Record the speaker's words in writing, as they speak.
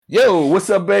Yo, what's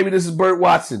up, baby? This is Bert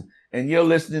Watson, and you're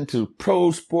listening to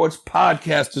Pro Sports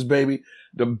Podcasters, baby.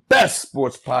 The best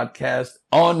sports podcast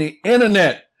on the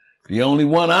internet. The only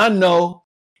one I know.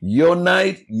 Your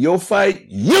night, your fight.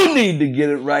 You need to get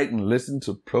it right and listen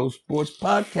to Pro Sports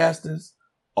Podcasters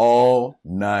all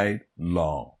night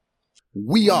long.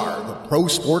 We are the Pro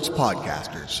Sports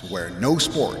Podcasters, where no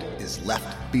sport is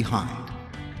left behind.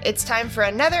 It's time for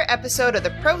another episode of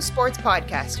the Pro Sports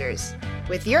Podcasters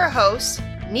with your hosts,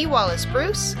 Nee Wallace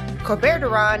Bruce, Colbert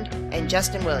Durand, and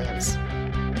Justin Williams.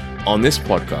 On this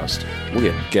podcast, we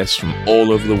have guests from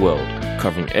all over the world,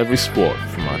 covering every sport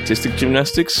from artistic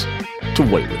gymnastics to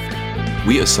weightlifting.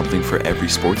 We have something for every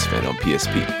sports fan on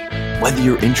PSP. Whether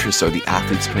your interests are the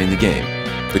athletes playing the game,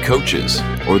 the coaches,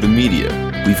 or the media,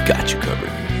 we've got you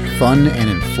covered. Fun and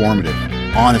informative,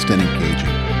 honest and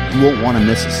engaging. You won't want to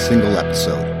miss a single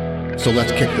episode. So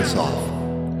let's kick this off.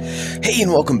 Hey,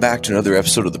 and welcome back to another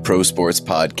episode of the Pro Sports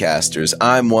Podcasters.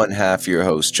 I'm one half your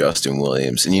host, Justin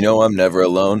Williams, and you know I'm never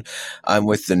alone. I'm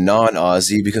with the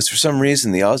non-Aussie because for some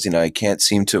reason the Aussie and I can't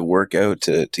seem to work out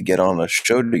to get on a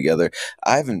show together.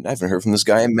 I haven't heard from this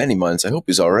guy in many months. I hope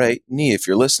he's all right. Nee, if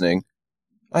you're listening,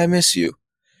 I miss you.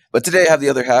 But today I have the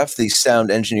other half, the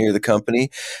sound engineer of the company.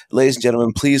 Ladies and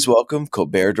gentlemen, please welcome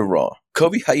Colbert Durand.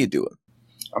 Kobe, how you doing?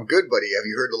 I'm good, buddy. Have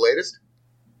you heard the latest?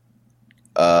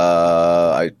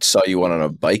 I saw you went on a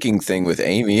biking thing with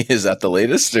Amy. Is that the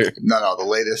latest? Or? No. The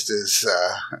latest is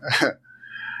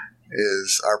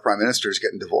our prime minister is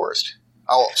getting divorced.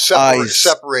 Oh,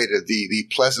 separated. The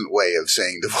pleasant way of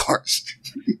saying divorced.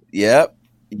 Yep.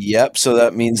 So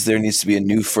that means there needs to be a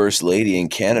new first lady in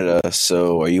Canada.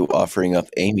 So are you offering up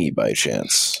Amy by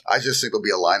chance? I just think there'll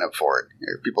be a lineup for it.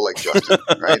 People like Justin,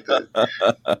 right?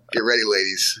 Get ready,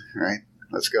 ladies. Right?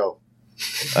 Let's go.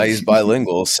 He's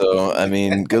bilingual, so I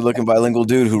mean, good-looking bilingual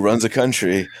dude who runs a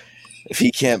country. If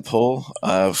he can't pull,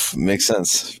 makes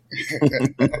sense.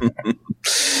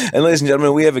 And ladies and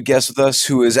gentlemen, we have a guest with us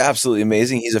who is absolutely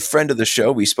amazing. He's a friend of the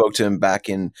show. We spoke to him back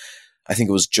in, I think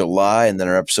it was July, and then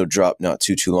our episode dropped not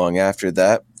too long after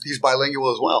that. He's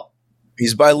bilingual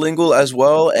as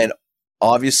well. And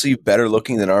obviously better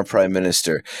looking than our prime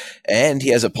minister. And he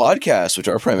has a podcast, which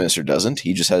our prime minister doesn't.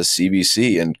 He just has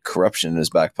CBC and corruption in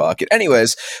his back pocket.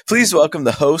 Anyways, please welcome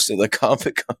the host of the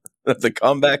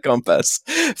Combat Compass,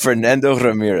 Fernando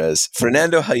Ramirez.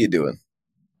 Fernando, how you doing?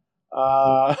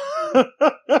 I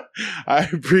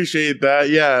appreciate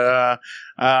that.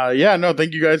 No,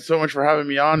 thank you guys so much for having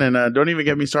me on, and don't even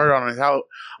get me started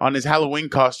on his Halloween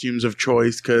costumes of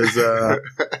choice, because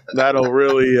that'll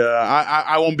really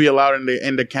I won't be allowed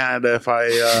into Canada if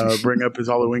I bring up his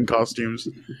Halloween costumes.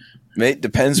 Mate,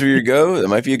 depends where you go. That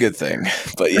might be a good thing,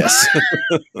 but yes,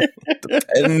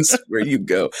 depends where you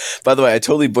go. By the way, I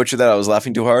totally butchered that. I was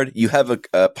laughing too hard. You have a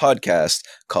podcast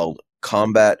called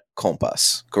Combat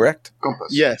Compass, correct? Compass.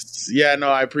 Yes. Yeah, no,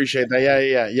 I appreciate that.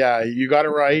 Yeah. You got it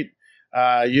right.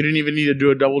 You didn't even need to do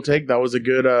a double take. That was a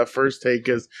good first take,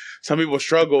 because some people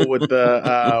struggle with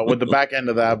the back end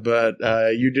of that, but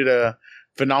you did a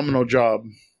phenomenal job.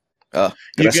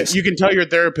 You can tell your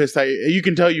therapist you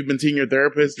can tell you've been seeing your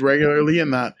therapist regularly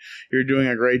and that you're doing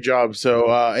a great job. So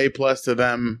A+ to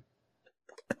them.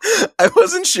 I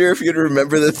wasn't sure if you'd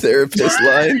remember the therapist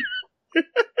line.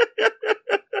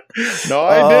 No,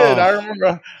 I did.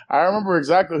 I remember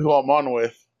exactly who I'm on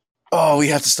with. Oh, we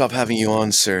have to stop having you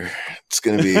on, sir. It's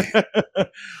going to be...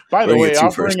 By the way,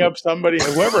 offering up somebody,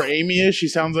 whoever Amy is, she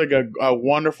sounds like a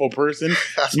wonderful person.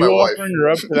 That's you my wife. offering her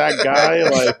up to that guy,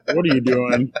 like, what are you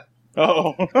doing?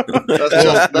 Oh,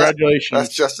 congratulations.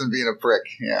 That's Justin being a prick,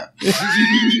 yeah.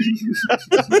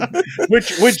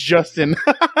 Which Justin?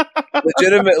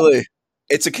 Legitimately.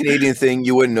 It's a Canadian thing.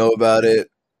 You wouldn't know about it.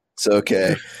 It's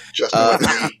okay.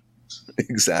 Justin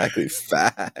Exactly.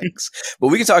 Facts. But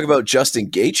we can talk about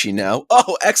Justin Gaethje now.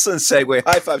 Oh, excellent segue.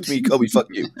 High five to me, Kobe. Fuck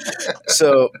you.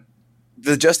 So,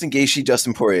 the Justin Gaethje,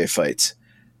 Dustin Poirier fight.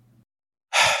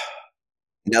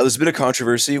 Now, there's been a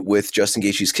controversy with Justin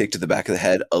Gaethje's kick to the back of the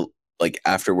head, like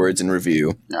afterwards in review.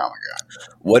 Oh, my God.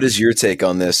 What is your take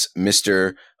on this,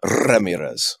 Mr.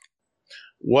 Ramirez?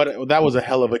 That was a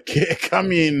hell of a kick. I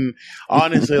mean,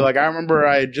 honestly, like, I remember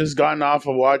I had just gotten off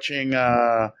of watching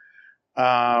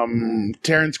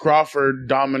Terrence Crawford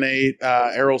dominate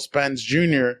Errol Spence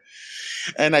Jr.,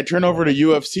 and I turn over to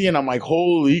UFC and I'm like,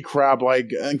 holy crap,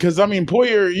 like, because I mean,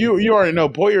 Poirier, you already know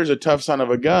Poirier's a tough son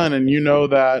of a gun, and you know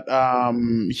that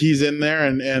he's in there,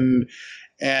 and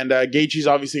Gaethje's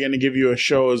obviously going to give you a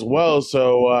show as well.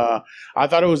 So I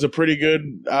thought it was a pretty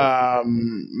good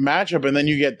matchup, and then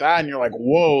you get that and you're like,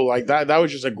 whoa, like that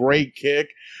was just a great kick.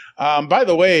 By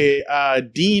the way,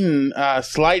 Dean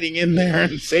sliding in there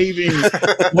and saving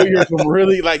Warriors from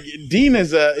really like Dean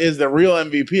is the real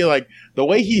MVP. Like the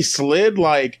way he slid,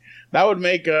 like that would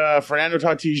make Fernando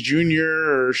Tatis Jr.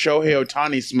 or Shohei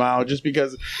Ohtani smile just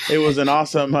because it was an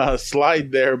awesome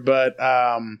slide there. But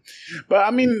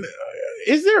I mean,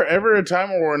 is there ever a time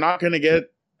where we're not going to get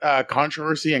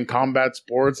controversy in combat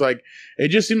sports? Like it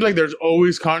just seems like there's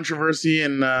always controversy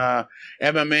in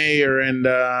MMA or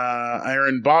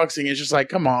in boxing. It's just like,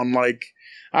 come on, like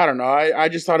I don't know. I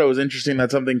just thought it was interesting that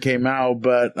something came out.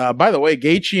 But by the way,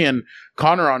 Gaethje and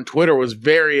Connor on Twitter was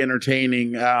very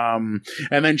entertaining. And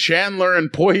then Chandler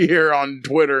and Poirier on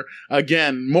Twitter,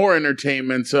 again, more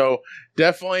entertainment. So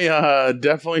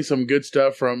definitely some good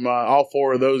stuff from all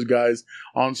four of those guys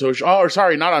on social. Oh,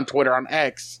 sorry, not on Twitter, on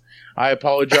X. I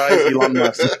apologize, Elon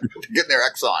Musk. Getting their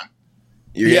X on.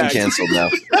 You're getting canceled now.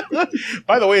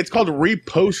 By the way, it's called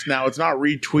repost now. It's not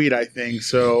retweet, I think.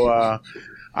 So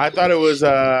I thought it was.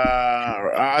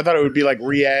 I thought it would be like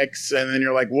re-X, and then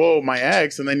you're like, "Whoa, my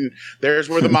X!" And then there's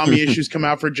where the mommy issues come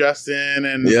out for Justin,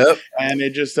 and and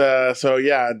it just. So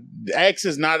yeah, X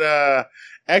is not a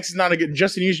good.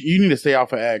 Justin, you need to stay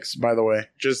off of X. By the way,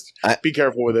 just be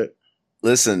careful with it.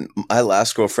 Listen, my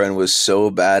last girlfriend was so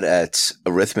bad at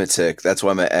arithmetic. That's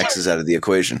why my X is out of the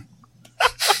equation.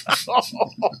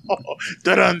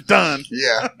 Dun dun.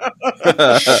 Yeah.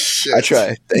 I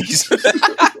try. Thank you.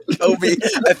 Toby,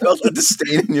 I felt the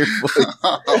disdain in your voice.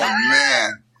 Oh,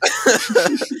 man.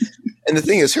 And the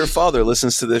thing is, her father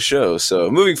listens to this show. So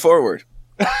moving forward,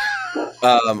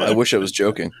 I wish I was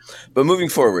joking, but moving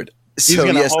forward. He's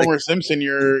going to Homer Simpson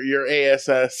your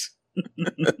ASS.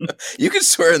 You can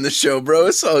swear in the show, bro.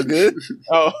 It's all good.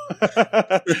 Oh,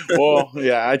 well,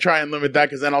 yeah. I try and limit that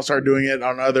because then I'll start doing it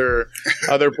on other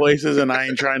places, and I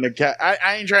ain't trying to.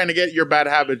 I ain't trying to get your bad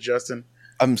habits, Justin.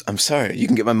 I'm sorry. You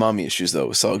can get my mommy issues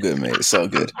though. It's all good, mate. It's all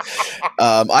good.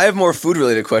 I have more food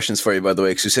related questions for you, by the way,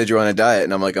 because you said you're on a diet,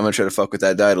 and I'm like, I'm gonna try to fuck with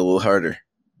that diet a little harder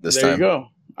this time. There you go.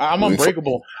 I'm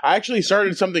unbreakable. I actually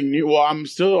started something new. Well, I'm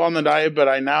still on the diet, but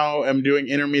I now am doing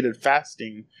intermittent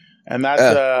fasting. And that's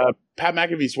Pat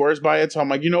McAfee swears by it, so I'm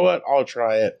like, you know what? I'll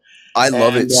try it. I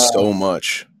love it so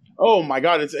much. Oh my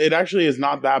god, it actually is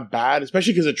not that bad,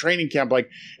 especially because at training camp, like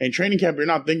in training camp, you're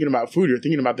not thinking about food, you're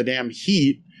thinking about the damn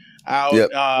heat out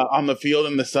on the field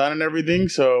in the sun and everything.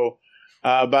 So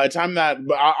by the time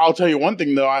I'll tell you one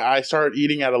thing though, I started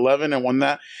eating at 11, and when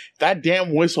that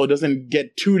damn whistle doesn't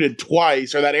get tooted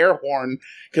twice, or that air horn,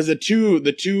 because the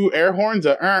two air horns,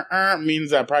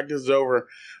 means that practice is over.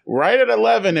 Right at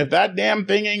 11, if that damn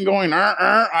thing ain't going,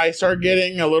 I start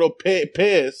getting a little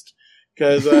pissed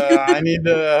because I need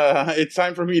to. It's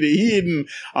time for me to eat, and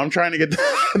I'm trying to get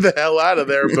the hell out of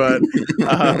there. But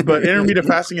intermittent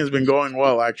fasting has been going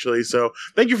well, actually. So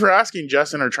thank you for asking,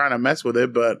 Justin, or trying to mess with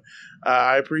it. But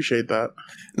I appreciate that.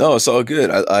 No, it's all good.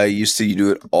 I used to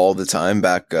do it all the time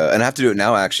back, and I have to do it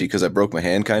now actually because I broke my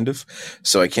hand, kind of.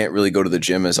 So I can't really go to the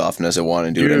gym as often as I want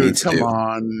and do what I need to do. Come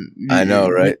on, I know,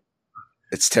 right?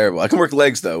 It's terrible. I can work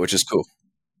legs, though, which is cool.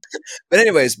 But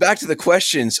anyways, back to the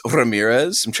questions,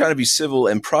 Ramirez. I'm trying to be civil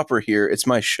and proper here. It's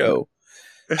my show.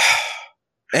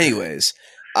 Anyways,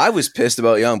 I was pissed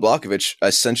about Jan Blachowicz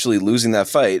essentially losing that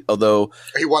fight, although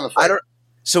he won the fight.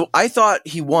 So I thought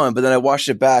he won, but then I watched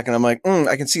it back, and I'm like,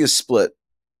 I can see a split.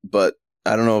 But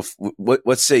I don't know if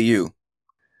what say you?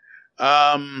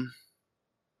 I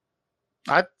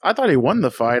thought he won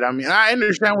the fight. I mean, I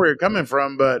understand where you're coming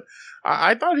from, but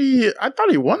I thought he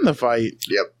won the fight.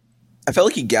 Yep. I felt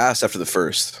like he gassed after the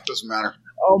first. Doesn't matter.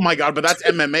 Oh my god, but that's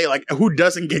MMA. Like, who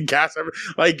doesn't get gassed ever?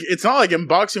 Like, it's not like in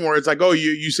boxing where it's like, oh,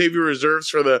 you save your reserves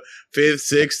for the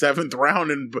 5th, 6th, 7th round.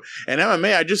 And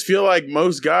MMA, I just feel like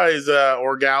most guys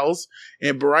or gals,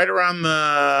 and right around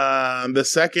the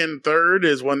 2nd, 3rd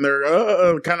is when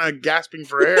they're kind of gasping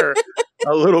for air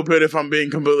a little bit. If I'm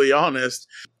being completely honest.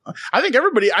 I think in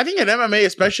MMA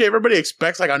especially, everybody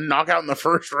expects like a knockout in the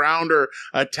 1st round or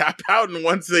a tap out, and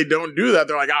once they don't do that,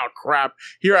 they're like, oh crap,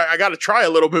 here I got to try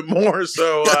a little bit more.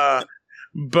 So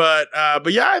but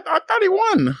yeah, I thought he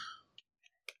won.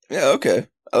 Yeah, okay,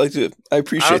 I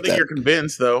appreciate that. I don't think you're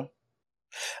convinced though.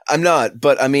 I'm not,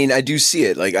 but I mean, I do see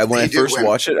it. Like when I first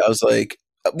watched it, I was like,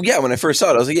 yeah, when I first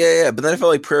saw it, I was like, yeah, but then I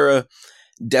felt like Pereira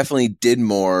definitely did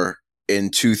more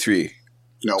in 2-3.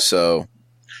 No, so.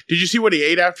 Did you see what he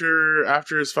ate after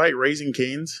his fight, Raising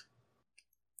Cane's?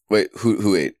 Wait,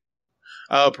 who ate?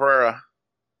 Pereira.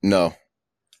 No.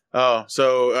 Oh,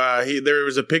 so there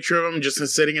was a picture of him just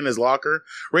sitting in his locker.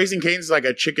 Raising Cane's is like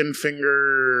a chicken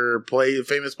finger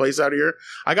famous place out here.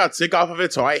 I got sick off of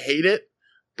it, so I hate it.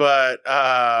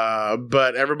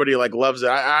 but everybody like loves it.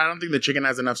 I don't think the chicken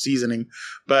has enough seasoning,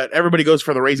 but everybody goes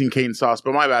for the Raising Cane sauce.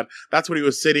 But my bad, that's what he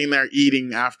was sitting there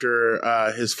eating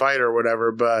after his fight or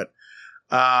whatever. But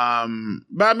I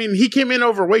mean, he came in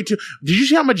overweight too. Did you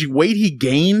see how much weight he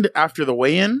gained after the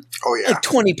weigh-in? Oh yeah, like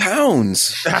 20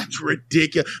 pounds. That's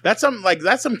ridiculous. That's some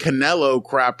Canelo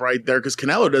crap right there. Because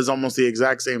Canelo does almost the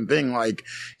exact same thing. Like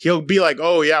he'll be like,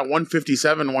 oh yeah,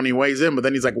 157 when he weighs in, but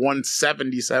then he's like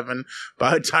 177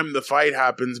 by the time the fight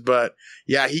happens. But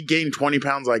yeah, he gained 20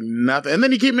 pounds like nothing, and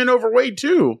then he came in overweight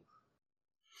too.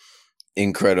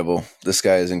 Incredible. This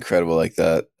guy is incredible like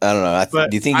that. I don't know.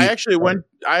 Do you think I actually went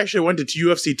to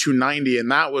UFC 290, and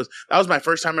that was my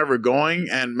first time ever going.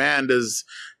 And man, does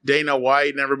Dana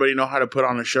White and everybody know how to put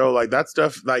on a show. Like that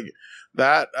stuff, like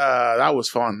that was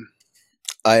fun.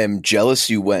 I am jealous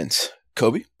you went.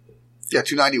 Kobe? Yeah,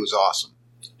 290 was awesome.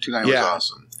 290 was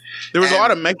awesome. There was a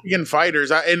lot of Mexican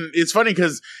fighters. And it's funny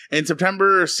because in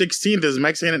September 16th is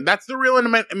Mexican. That's the real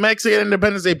Mexican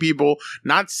Independence Day, people.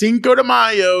 Not Cinco de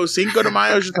Mayo. Cinco de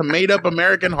Mayo is just a made-up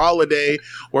American holiday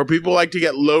where people like to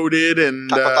get loaded and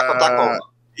taco.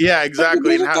 Yeah,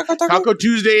 exactly. And Taco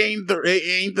Tuesday ain't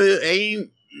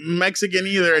Mexican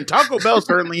either, and Taco Bell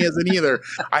certainly isn't either.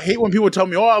 I hate when people tell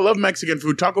me, "Oh, I love Mexican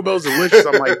food. Taco Bell's delicious."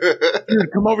 I'm like,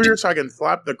 dude, come over here so I can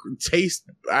slap the taste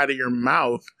out of your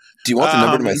mouth. Do you want the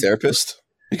number to my therapist?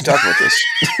 We can talk about this.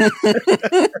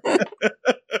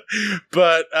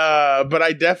 But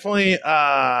I definitely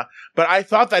but I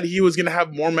thought that he was gonna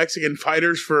have more Mexican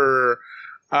fighters for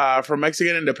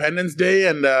Mexican Independence Day,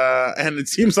 and it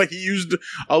seems like he used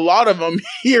a lot of them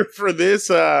here for this.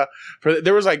 There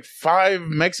was like 5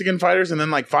 Mexican fighters and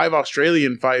then like 5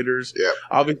 Australian fighters. Yeah,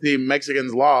 obviously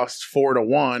Mexicans lost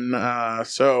 4-1.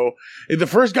 So the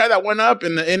first guy that went up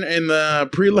in the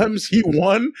prelims, he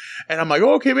won, and I'm like,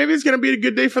 oh, okay, maybe it's gonna be a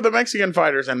good day for the Mexican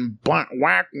fighters. And whack,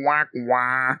 whack,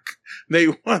 whack, they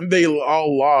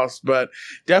all lost, but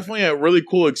definitely a really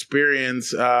cool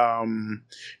experience.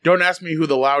 Don't ask me who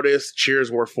the loudest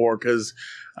cheers were for, because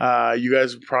you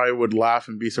guys probably would laugh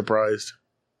and be surprised.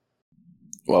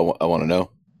 Well, I want to know.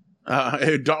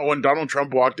 When Donald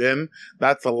Trump walked in,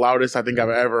 that's the loudest I think I've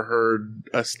ever heard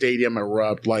a stadium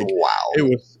erupt. Like, wow,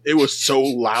 it was so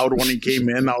loud when he came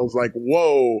in. I was like,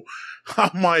 whoa.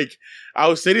 I'm like, I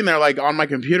was sitting there like on my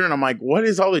computer, and I'm like, what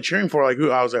is all the cheering for? Like,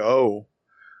 who? I was like, oh.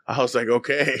 I was like,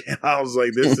 okay. I was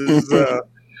like, this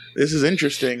is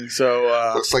interesting.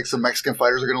 So looks like some Mexican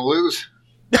fighters are going to lose.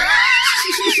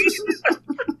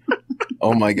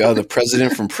 Oh my God, the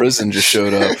president from prison just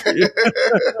showed up.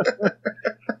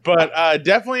 But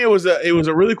definitely it was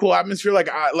a really cool atmosphere. Like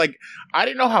I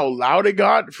didn't know how loud it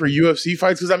got for UFC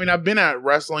fights, because I mean, I've been at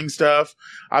wrestling stuff,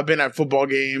 I've been at football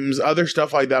games, other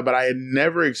stuff like that, but I had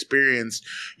never experienced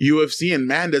UFC, and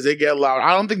man, does it get loud.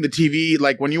 I don't think the TV,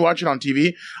 like when you watch it on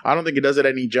TV, I don't think it does it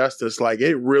any justice. Like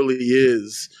it really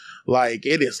is. Like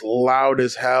it is loud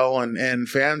as hell, and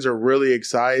fans are really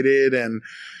excited, and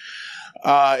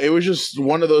it was just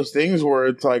one of those things where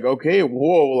it's like, okay,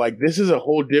 whoa, like this is a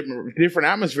whole different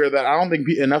atmosphere that I don't think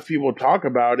enough people talk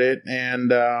about it,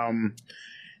 and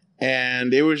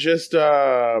it was just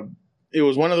it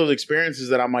was one of those experiences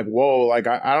that I'm like, whoa, like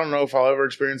I don't know if I'll ever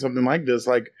experience something like this,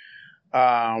 like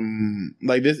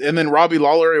this. And then Robbie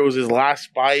Lawler, it was his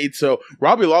last fight, so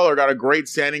Robbie Lawler got a great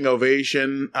standing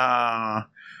ovation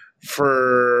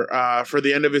for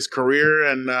the end of his career,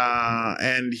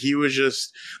 and he was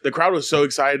just, the crowd was so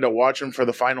excited to watch him for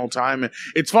the final time. And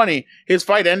it's funny, his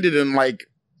fight ended in like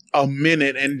a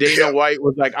minute, and Dana White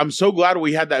was like, I'm so glad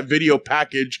we had that video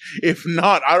package. If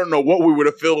not, I don't know what we would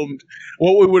have filmed,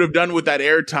 what we would have done with that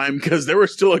airtime, because there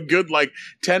was still a good like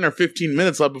 10 or 15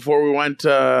 minutes left before we went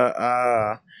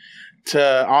to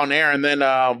on air. And then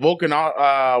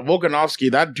Volkanovski,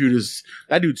 that dude's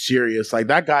serious. Like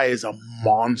that guy is a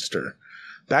monster.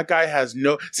 That guy has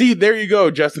see, there you go,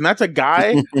 Justin. That's a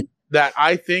guy that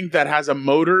I think that has a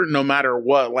motor no matter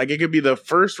what. Like it could be the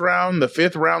first round, the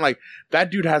 5th round. Like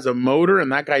that dude has a motor,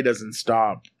 and that guy doesn't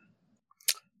stop.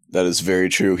 That is very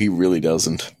true. He really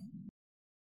doesn't.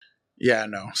 Yeah,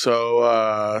 no. So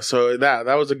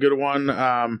that was a good one.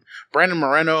 Brandon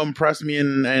Moreno impressed me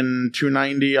in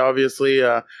 290. Obviously,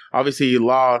 he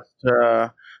lost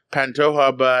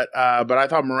Pantoja, but I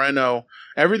thought Moreno,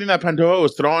 everything that Pantoja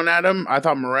was throwing at him, I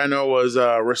thought Moreno was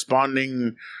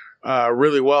responding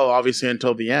really well. Obviously,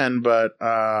 until the end, but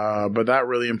that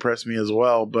really impressed me as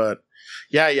well. But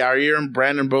yeah, Yair and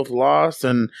Brandon both lost,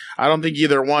 and I don't think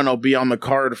either one will be on the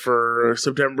card for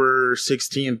September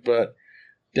 16th, but.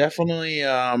 Definitely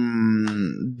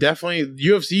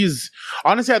UFC's,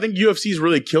 honestly, I think UFC's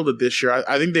really killed it this year.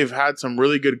 I think they've had some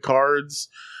really good cards.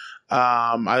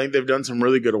 I think they've done some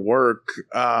really good work.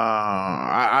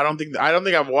 I don't think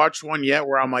I've watched one yet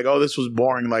where I'm like, oh, this was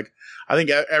boring. Like, I think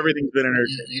everything's been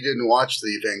entertaining. You didn't watch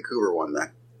the Vancouver one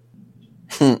then?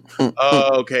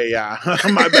 Oh, okay, yeah.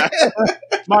 My bad.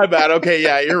 My bad. Okay,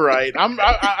 yeah, you're right.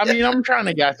 I mean, I'm trying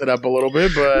to gas it up a little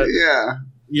bit, but Yeah.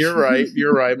 you're right.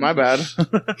 You're right. My bad.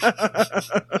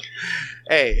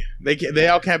 Hey, they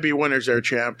all can't be winners there,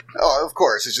 champ. Oh, of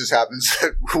course. It just happens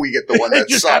that we get the one that It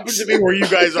just sucks. happens to be where you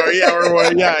guys are. Yeah,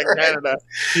 in Canada.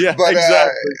 Yeah, But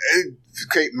exactly.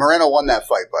 okay, Moreno won that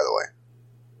fight, by the way.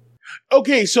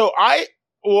 Okay, so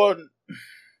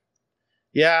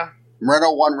yeah,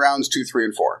 Moreno won rounds 2, 3,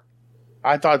 and 4.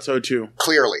 I thought so too.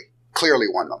 Clearly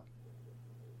won them.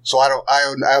 So I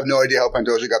have no idea how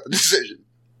Pantoja got the decision.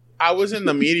 I was in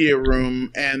the media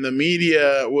room, and the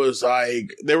media was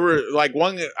like, they were like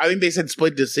I think they said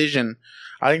split decision.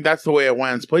 I think that's the way it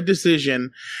went, split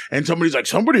decision. And somebody's like,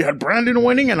 somebody had Brandon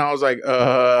winning, and I was like,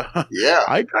 Yeah,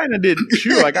 I kind of did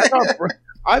too. Like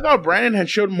I thought Brandon had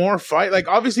showed more fight. Like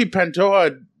obviously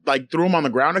Pantoja like threw him on the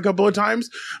ground a couple of times,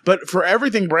 but for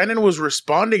everything Brandon was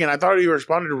responding, and I thought he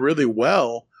responded really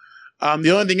well.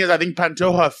 The only thing is, I think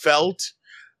Pantoja felt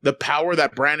the power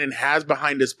that Brandon has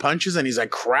behind his punches, and he's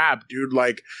like, crap, dude,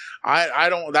 like I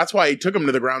don't, that's why he took him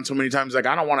to the ground so many times. Like,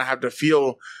 I don't want to have to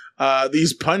feel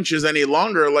these punches any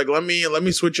longer. Like, let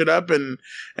me switch it up and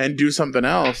do something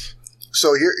else.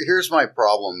 So here's my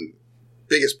problem,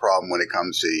 biggest problem when it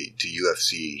comes to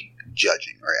UFC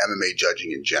judging or MMA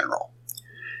judging in general,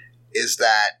 is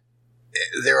that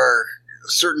there are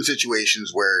certain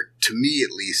situations where, to me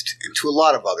at least, and to a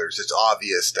lot of others, it's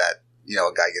obvious that, you know,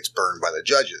 a guy gets burned by the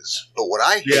judges. But what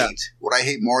I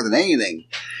hate more than anything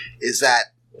is that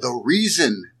the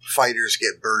reason fighters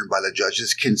get burned by the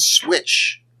judges can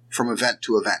switch from event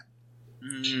to event.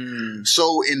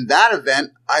 So in that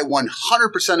event, I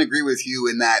 100% agree with you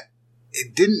in that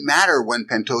it didn't matter when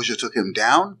Pantoja took him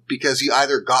down because he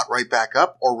either got right back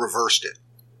up or reversed it.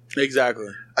 Exactly.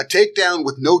 A takedown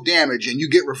with no damage and you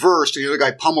get reversed and the other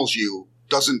guy pummels you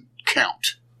doesn't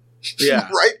count. Yeah.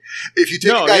 Right? If you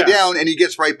take a guy down and he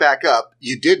gets right back up,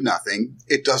 you did nothing,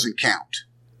 it doesn't count.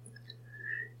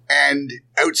 And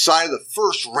outside of the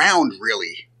first round,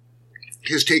 really,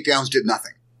 his takedowns did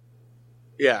nothing.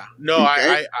 Yeah. No,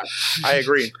 okay? I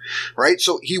agree. Right?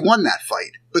 So he won that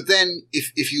fight. But then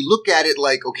if you look at it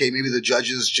like, okay, maybe the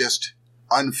judges just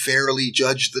unfairly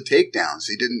judged the takedowns.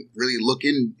 They didn't really look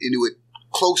into it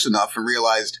close enough and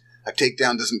realized a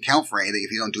takedown doesn't count for anything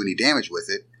if you don't do any damage with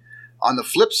it. On the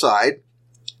flip side,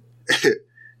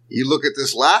 you look at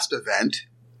this last event,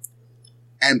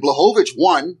 and Blachowicz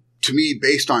won, to me,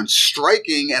 based on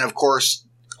striking and, of course,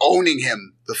 owning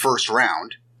him the first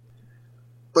round.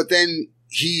 But then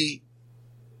he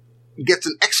gets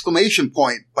an exclamation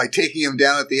point by taking him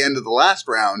down at the end of the last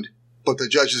round, but the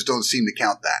judges don't seem to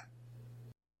count that.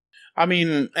 I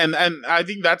mean, and I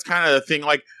think that's kind of the thing,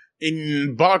 like,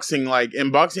 in boxing,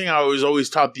 I was always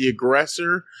taught the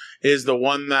aggressor is the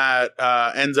one that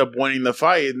ends up winning the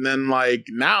fight. And then, like,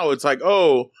 now it's like,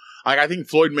 oh, like, I think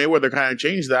Floyd Mayweather kind of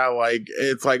changed that. Like,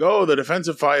 it's like, oh, the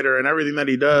defensive fighter and everything that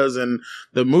he does and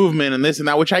the movement and this and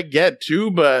that, which I get too,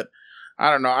 but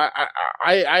I don't know.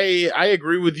 I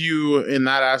agree with you in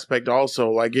that aspect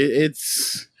also. Like,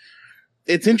 it's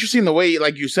interesting the way,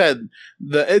 like you said,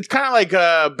 it's kind of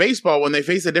like baseball when they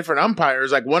face the different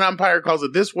umpires. Like, one umpire calls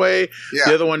it this way,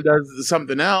 the other one does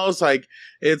something else. Like,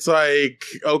 it's like,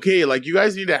 okay, like, you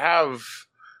guys need to have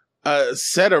a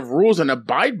set of rules and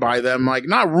abide by them. Like,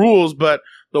 not rules, but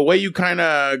the way you kind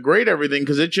of grade everything,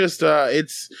 because it just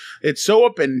it's so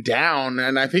up and down,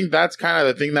 and I think that's kind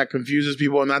of the thing that confuses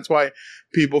people, and that's why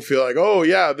people feel like, oh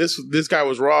yeah, this guy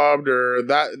was robbed, or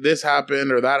this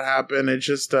happened, or that happened. It's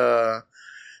just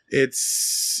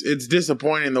it's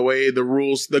disappointing the way the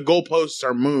rules, the goalposts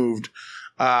are moved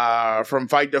from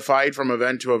fight to fight, from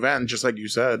event to event, just like you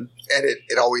said. And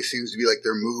it always seems to be like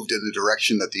they're moved in the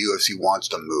direction that the UFC wants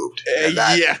them moved. And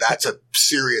that's a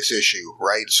serious issue,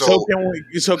 right? So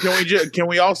can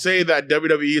we all say that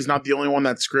WWE is not the only one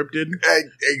that's scripted?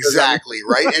 Exactly,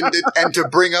 right? And to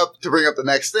bring up the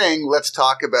next thing, let's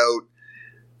talk about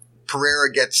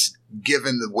Pereira gets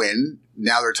given the win.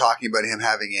 Now they're talking about him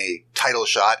having a title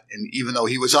shot, and even though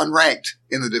he was unranked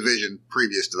in the division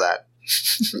previous to that,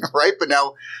 right? But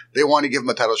now they want to give him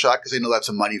a title shot because they know that's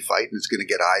a money fight and it's going to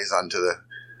get eyes onto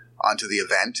the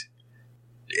event.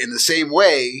 In the same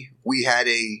way, we had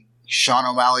a Sean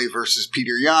O'Malley versus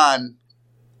Peter Yan.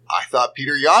 I thought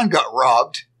Peter Yan got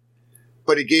robbed,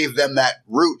 but it gave them that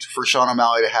route for Sean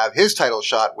O'Malley to have his title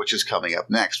shot, which is coming up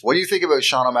next. What do you think about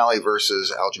Sean O'Malley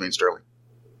versus Aljamain Sterling?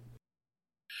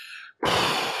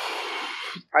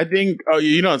 I think,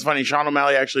 it's funny. Sean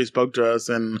O'Malley actually spoke to us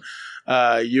in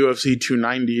UFC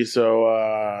 290.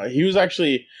 So he was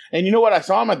actually, and you know what? I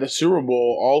saw him at the Super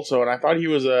Bowl also, and I thought he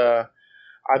was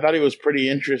pretty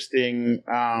interesting.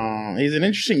 He's an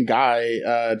interesting guy,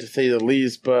 to say the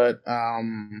least, but I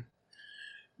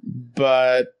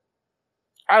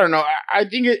don't know. I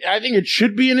think it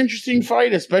should be an interesting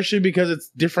fight, especially because it's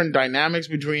different dynamics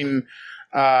between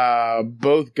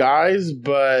both guys,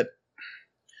 but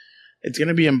it's going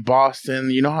to be in Boston.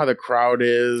 You know how the crowd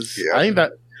is. Yeah.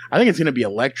 I think it's going to be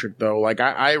electric, though. Like,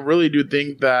 I really do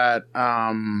think that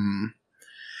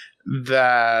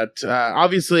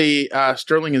obviously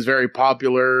Sterling is very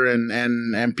popular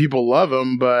and people love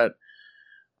him, but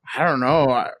I don't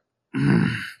know.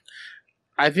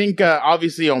 I think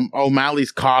obviously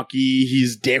O'Malley's cocky.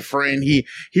 He's different. He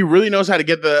really knows how to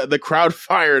get the crowd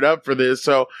fired up for this.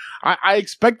 So I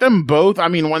expect them both. I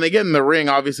mean, when they get in the ring,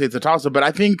 obviously it's a toss-up. But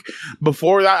I think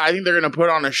before that, I think they're going to put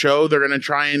on a show. They're going to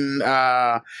try and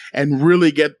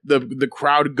really get the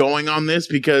crowd going on this,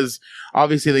 because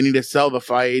obviously they need to sell the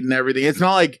fight and everything. It's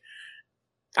not like,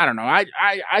 I don't know. I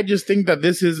just think that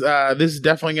this is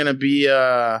definitely going to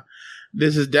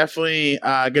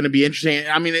be interesting.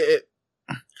 I mean,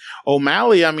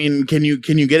 O'Malley, I mean, can you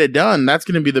get it done? That's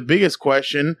going to be the biggest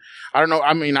question. I don't know.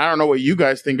 I mean, I don't know what you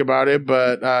guys think about it,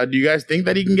 but do you guys think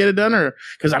that he can get it done? Or,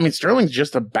 because I mean, Sterling's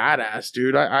just a badass,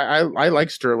 dude. I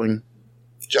like Sterling.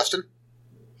 Justin?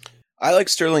 I like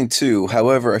Sterling too.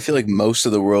 However, I feel like most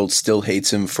of the world still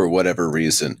hates him for whatever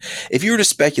reason. If you were to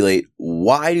speculate,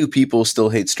 why do people still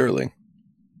hate Sterling?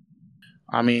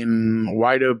 I mean,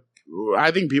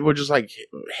 I think people just like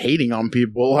hating on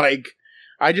people. Like,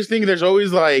 I just think there's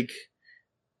always like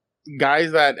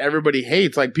guys that everybody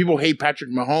hates. Like, people hate Patrick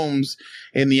Mahomes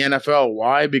in the NFL.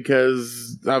 Why?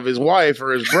 Because of his wife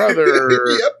or his brother.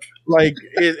 Yep. Like,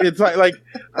 it's like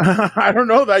I don't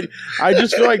know. That I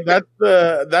just feel like that's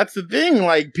the thing.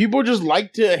 Like, people just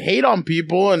like to hate on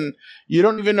people, and you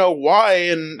don't even know why.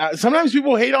 And sometimes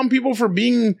people hate on people for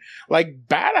being like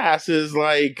badasses.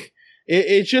 Like,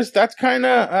 it's just that's kind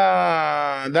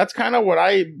of what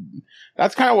I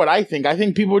think. I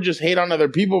think people just hate on other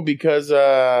people because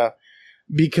of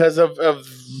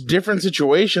different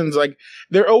situations. Like,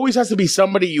 there always has to be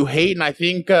somebody you hate, and I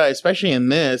think especially in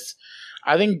this,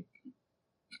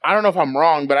 I don't know if I'm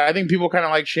wrong, but I think people kind of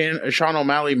like Sean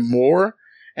O'Malley more,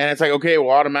 and it's like, okay,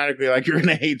 well, automatically, like, you're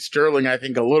gonna hate Sterling, I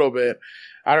think, a little bit.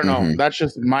 I don't know. Mm-hmm. That's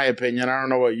just my opinion. I don't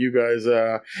know what you guys.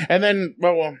 And then,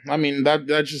 well, I mean,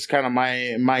 that's just kind of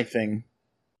my thing.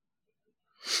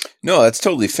 No, that's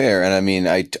totally fair. And I mean,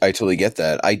 I totally get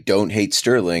that. I don't hate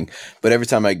Sterling, but every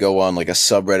time I go on like a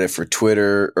subreddit for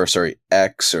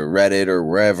X or Reddit or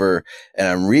wherever, and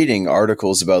I'm reading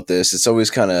articles about this, it's always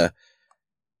kind of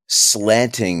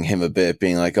slanting him a bit,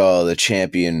 being like, oh, the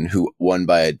champion who won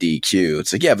by a DQ.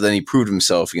 It's like, yeah, but then he proved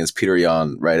himself against Peter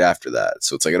Yan right after that.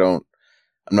 So it's like, I'm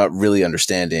not really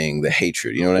understanding the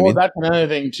hatred. You know what I mean? Well, that's another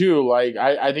thing too. Like,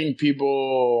 I think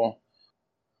people,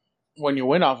 when you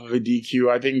win off of a DQ,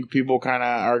 I think people kind of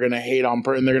are going to hate on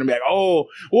and they're going to be like, oh,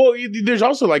 well, there's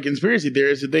also like conspiracy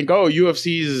theorists that think, oh,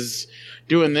 UFC's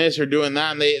doing this or doing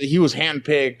that, and he was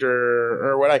handpicked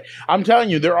or what. I'm telling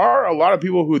you, there are a lot of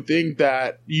people who think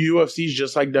that UFC is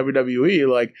just like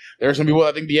WWE. Like, there are some people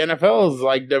that think the NFL is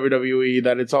like WWE,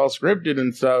 that it's all scripted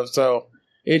and stuff. So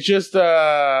it's just,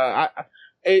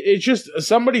 it's just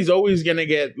somebody's always gonna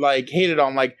get like hated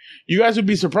on. Like, you guys would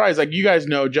be surprised. Like, you guys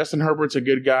know Justin Herbert's a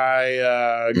good guy,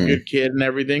 good kid and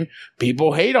everything.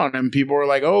 People hate on him. People are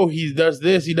like, oh, he does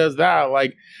this, he does that.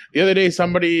 Like, the other day,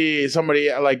 somebody on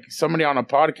a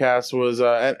podcast was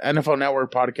NFL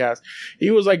Network podcast.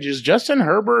 He was like, does Justin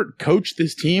Herbert coach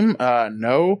this team?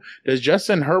 No. Does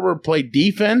Justin Herbert play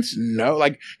defense? No.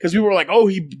 Like, because people were like, oh,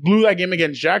 he blew that game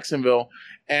against Jacksonville.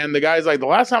 And the guy's like, the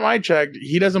last time I checked,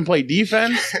 he doesn't play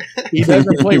defense. He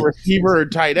doesn't play receiver or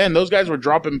tight end. Those guys were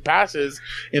dropping passes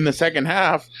in the second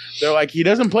half. They're like, he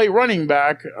doesn't play running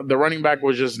back. The running back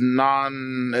was just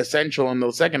non-essential in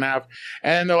the second half.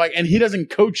 And they're like, and he doesn't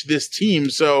coach this team.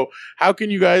 So how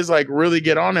can you guys like really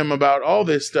get on him about all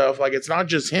this stuff? Like, it's not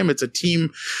just him. It's a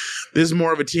team. This is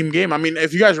more of a team game. I mean,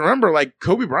 if you guys remember, like,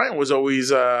 Kobe Bryant was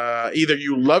always either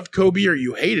you loved Kobe or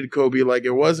you hated Kobe. Like,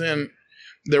 there wasn't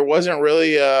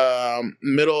really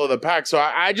middle of the pack. So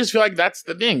I just feel like that's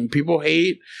the thing. People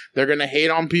hate. They're going to hate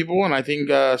on people. And I think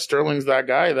Sterling's that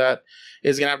guy that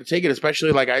is going to have to take it,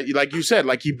 especially like you said,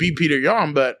 like, he beat Peter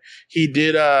Yan, but he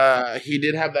did have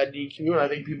that DQ. And I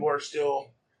think people are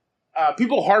still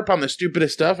people harp on the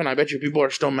stupidest stuff. And I bet you people are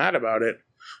still mad about it.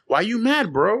 Why you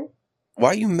mad, bro? Why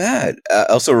are you mad?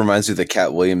 Also reminds me of the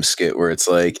Cat Williams skit where it's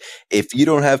like, if you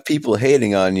don't have people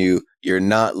hating on you, you're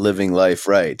not living life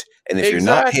right. And if you're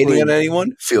not Exactly. hating on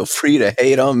anyone, feel free to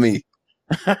hate on me.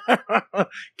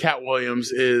 Cat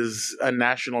Williams is a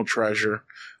national treasure.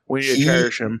 We need to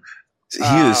cherish him. He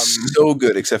is so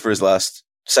good, except for his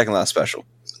second last special.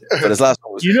 But his last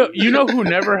one was You know who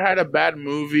never had a bad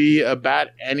movie, a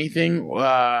bad anything,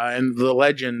 and the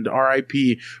legend,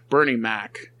 R.I.P. Bernie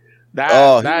Mac. he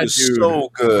was dude, so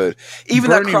good. Even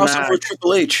Bernie that crossover Mac. with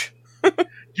Triple H.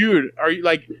 Dude, are you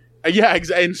like,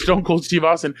 and Stone Cold Steve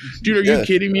Austin. Dude, are you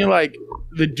kidding me? Like,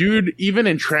 the dude, even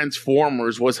in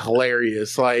Transformers, was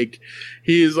hilarious. Like,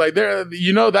 he's like,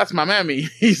 that's my mammy.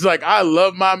 He's like, I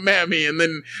love my mammy. And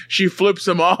then she flips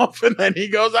him off, and then he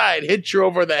goes, I'd hit you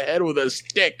over the head with a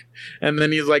stick. And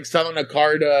then he's like selling a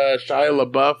car to Shia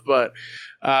LaBeouf. But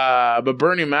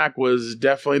Bernie Mac was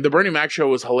definitely, the Bernie Mac show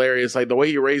was hilarious. Like the way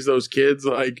he raised those kids,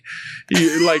 like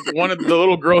one of the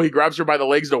little girl, he grabs her by the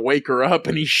legs to wake her up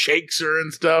and he shakes her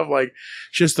and stuff. Like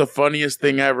just the funniest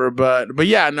thing ever. But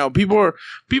yeah, no, people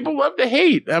love to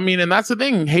hate. I mean, and that's the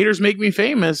thing. Haters make me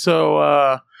famous.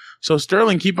 So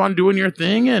Sterling, keep on doing your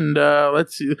thing, and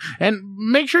let's see, and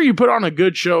make sure you put on a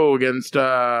good show against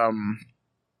O'Malley.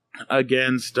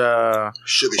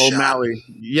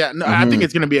 Yeah, no, I think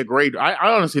it's going to be a great.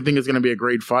 I honestly think it's going to be a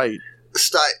great fight.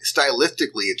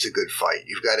 Stylistically, it's a good fight.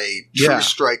 You've got a true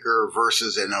striker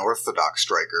versus an orthodox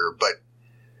striker, but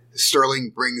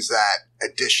Sterling brings that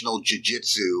additional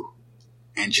jiu-jitsu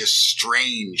and just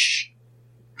strange,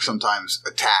 sometimes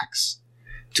attacks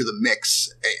to the mix.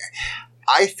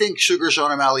 I think Sugar Sean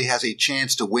O'Malley has a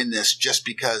chance to win this just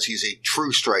because he's a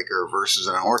true striker versus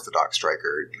an unorthodox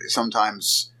striker.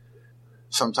 Sometimes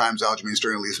Aljamain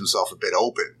Sterling leaves himself a bit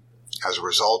open as a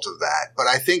result of that. But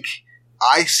I think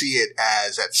I see it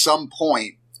as at some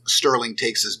point Sterling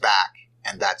takes his back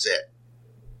and that's it.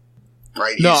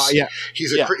 Right?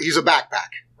 He's a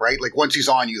backpack, right? Like once he's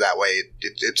on you that way,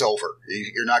 it's over.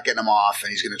 You're not getting him off, and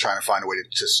he's going to try to find a way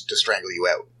to strangle you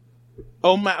out.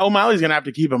 O'Malley's gonna have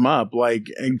to keep him up, like,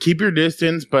 and keep your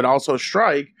distance, but also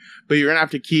strike. But you're gonna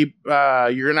have to keep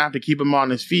him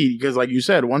on his feet because, like you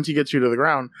said, once he gets you to the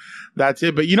ground, that's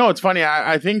it. But you know, it's funny.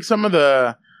 I think some of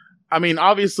the, I mean,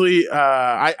 obviously,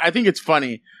 I think it's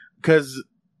funny because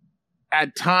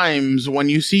at times when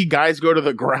you see guys go to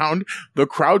the ground, the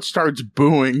crowd starts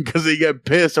booing because they get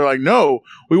pissed. They're like, no,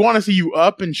 we want to see you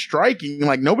up and striking.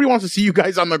 Like, nobody wants to see you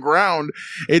guys on the ground.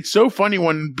 It's so funny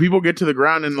when people get to the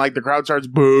ground and like the crowd starts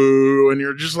boo, and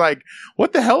you're just like,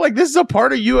 what the hell? Like, this is a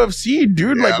part of UFC,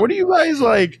 dude. Yeah. Like, what are you guys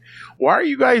like? Why are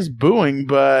you guys booing?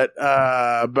 But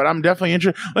I'm definitely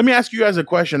interested. Let me ask you guys a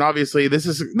question. Obviously, this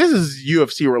is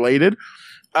UFC related.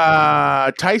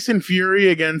 Tyson Fury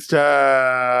against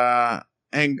Francis.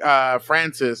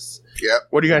 Yep.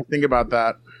 What do you guys think about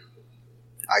that?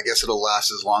 I guess it'll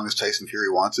last as long as Tyson Fury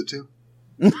wants it to.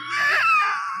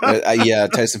 Yeah,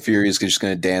 Tyson Fury is just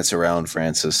going to dance around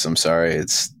Francis. I'm sorry,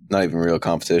 it's not even real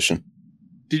competition.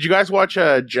 Did you guys watch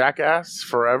Jackass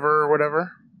Forever or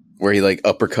whatever? Where he like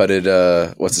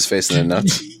uppercutted what's his face in the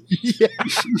nuts? Yeah.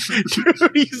 Dude,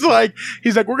 he's like,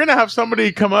 we're gonna have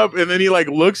somebody come up, and then he like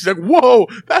looks, he's like, whoa,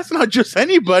 that's not just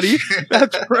anybody.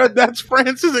 That's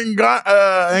Francis and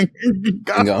Ngannou.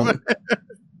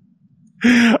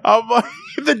 I'm like,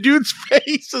 the dude's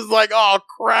face is like, oh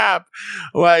crap.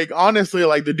 Like, honestly,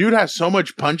 like the dude has so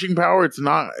much punching power, it's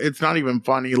not even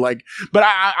funny. Like, but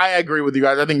I agree with you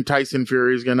guys. I think Tyson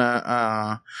Fury is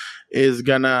gonna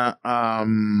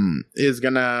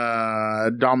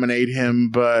dominate him.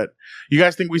 But you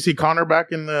guys think we see Conor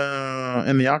back in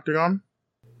the octagon?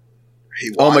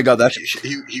 Oh my god,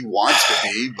 he wants to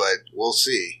be, but we'll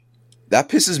see. That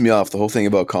pisses me off, the whole thing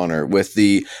about Conor with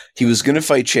he was going to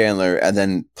fight Chandler and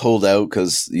then pulled out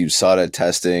because you saw that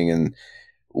testing and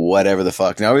whatever the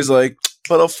fuck. Now he's like,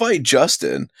 but I'll fight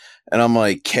Justin. And I'm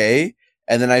like, okay.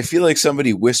 And then I feel like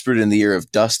somebody whispered in the ear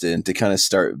of Dustin to kind of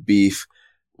start beef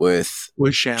with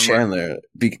Chandler.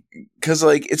 Because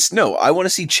like, I want to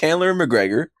see Chandler and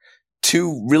McGregor,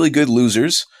 two really good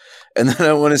losers. And then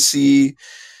I want to see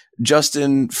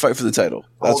Justin fight for the title.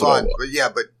 That's Hold on.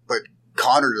 But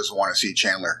Conor doesn't want to see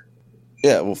Chandler.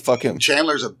 Yeah, well, fuck him.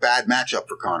 Chandler's a bad matchup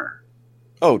for Conor.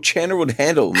 Oh, Chandler would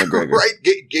handle McGregor. Right?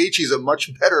 Gaethje's a much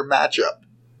better matchup.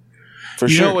 For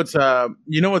sure.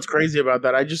 You know what's crazy about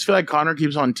that? I just feel like Conor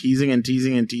keeps on teasing and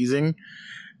teasing and teasing.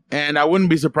 And I wouldn't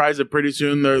be surprised if pretty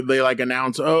soon they like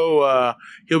announce, he'll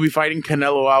be fighting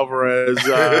Canelo Alvarez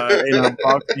in a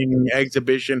boxing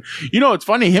exhibition. You know, it's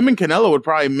funny. Him and Canelo would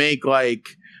probably make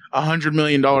like $100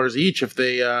 million each if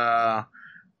they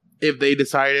if they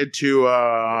decided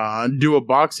to do a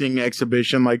boxing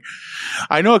exhibition. Like,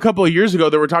 I know a couple of years ago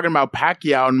they were talking about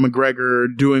Pacquiao and McGregor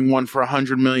doing one for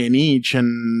 $100 million each,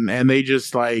 and they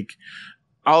just like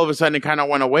all of a sudden it kind of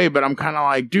went away. But I'm kind of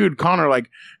like, dude, Conor, like,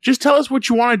 just tell us what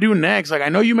you want to do next. Like, I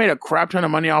know you made a crap ton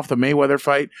of money off the Mayweather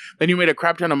fight, then you made a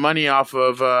crap ton of money off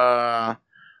of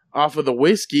the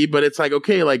whiskey, but it's like,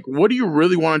 okay, like, what do you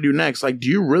really want to do next? Like, do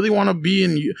you really want to be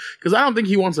in? Because I don't think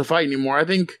he wants to fight anymore. I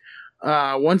think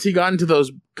once he got into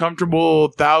those comfortable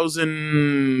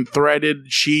 1,000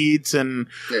 threaded sheets and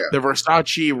the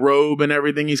Versace robe and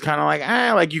everything, he's kind of like,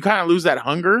 like, you kind of lose that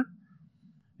hunger.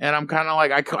 And I'm kind of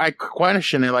like, I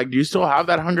question it. Like, do you still have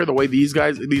that hunger the way these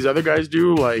other guys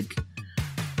do? Like,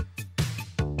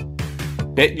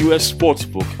 BetUS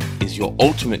Sportsbook is your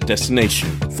ultimate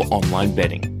destination for online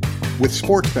betting. With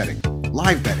sports betting,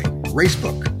 live betting,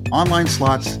 racebook, online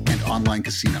slots, and online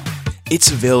casino. It's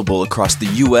available across the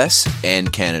US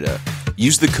and Canada.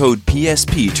 Use the code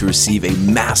PSP to receive a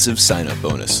massive sign-up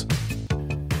bonus.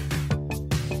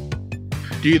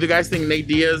 do you guys think Nate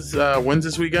Diaz wins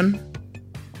this weekend?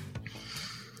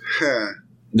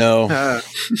 No.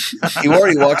 He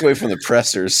already walked away from the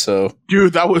pressers, so.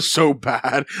 Dude, that was so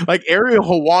bad. Like, Ariel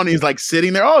Helwani's like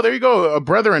sitting there. Oh, there you go. A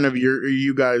brethren of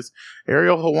you guys.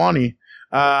 Ariel Helwani.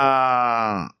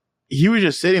 He was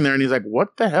just sitting there and he's like,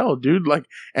 what the hell, dude? Like,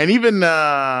 and even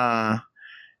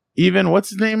what's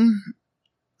his name?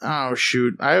 Oh,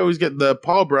 shoot. I always get the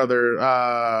Paul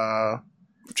brother.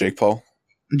 Jake Paul.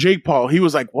 He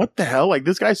was like, what the hell? Like,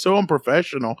 this guy's so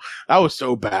unprofessional. That was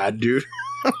so bad, dude.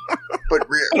 But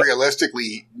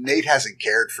realistically, Nate hasn't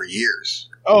cared for years.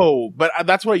 Oh, but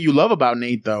that's what you love about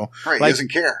Nate, though. Right, like, he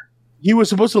doesn't care. He was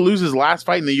supposed to lose his last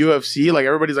fight in the UFC. Like,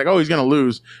 everybody's like, oh, he's going to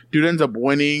lose. Dude ends up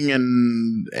winning,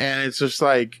 and it's just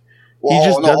like, well, he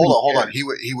just hold on. He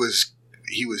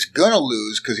was going to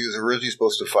lose because he was originally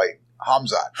supposed to fight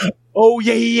Hamzat. Oh,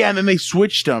 yeah. And then they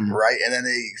switched him. Right, and then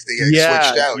they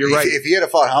switched out. You're right. If he had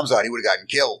fought Hamzat, he would have gotten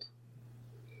killed.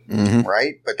 Mm-hmm.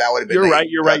 Right, but that would have been. You're right.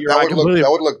 That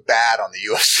would look bad on the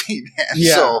UFC, man.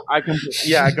 Yeah, so. I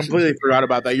completely forgot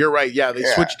about that. You're right. Yeah, they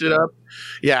switched it up.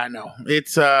 Yeah, I know.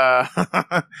 It's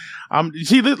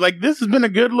see, like, this has been a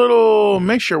good little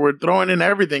mixture. We're throwing in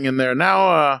everything in there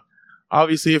now.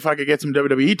 Obviously, if I could get some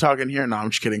WWE talk in here, no,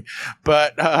 I'm just kidding.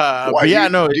 But do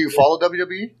you follow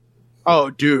WWE? Oh,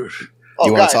 dude. Oh,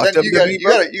 you God, then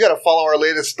you got to follow our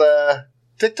latest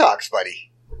TikToks, buddy.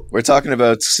 We're talking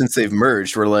about, since they've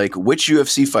merged, we're like, which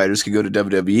UFC fighters can go to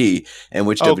WWE and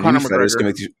which WWE fighters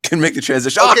can make the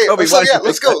transition. Okay,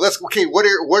 let's go. What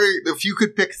are if you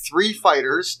could pick 3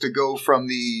 fighters to go from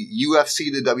the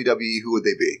UFC to WWE, who would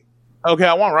they be? Okay,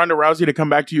 I want Ronda Rousey to come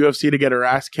back to UFC to get her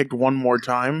ass kicked one more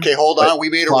time. Okay, hold on. We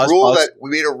made a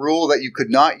rule that you could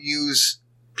not use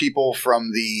people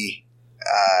from the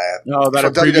that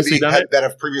have previously done it? that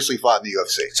have previously fought in the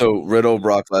UFC. So Riddle,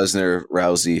 Brock Lesnar,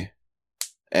 Rousey.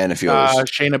 And a few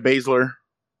others. Shayna Baszler.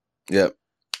 Yep.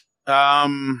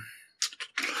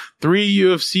 3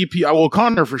 UFC people. Well,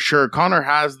 Conor for sure. Conor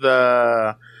has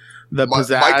the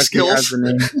pizzazz. Mic skills.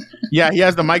 He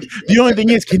has the mic. The only thing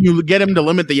is, can you get him to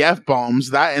limit the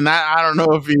F-bombs? I don't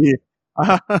know if he...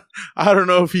 I don't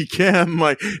know if he can.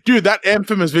 Like, dude, that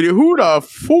infamous video. Who the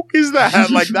fuck is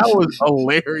that? Like, that was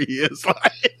hilarious.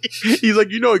 Like, he's like,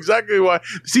 you know exactly why.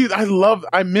 See,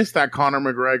 I miss that Conor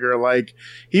McGregor. Like,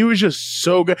 he was just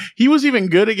so good. He was even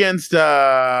good against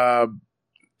the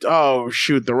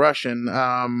Russian.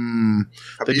 The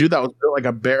dude that was built like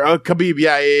a bear. Oh, Khabib.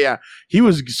 Yeah. He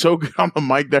was so good on the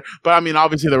mic there. But I mean,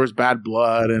 obviously there was bad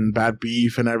blood and bad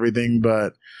beef and everything.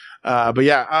 But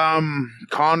yeah,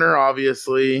 Conor,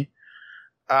 obviously.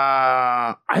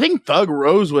 I think Thug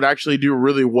Rose would actually do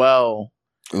really well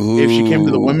if she came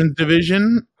to the women's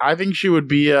division. I think she would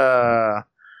be a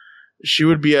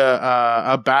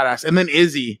badass. And then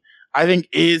Izzy. I think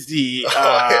Izzy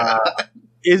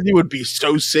Izzy would be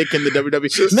so sick in the WWE.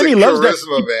 Just and then the he loves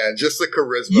charisma, that. man. Just the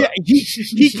charisma. Yeah,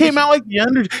 he came out like the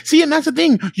under. See, and that's the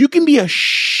thing. You can be a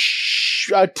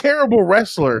terrible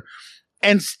wrestler,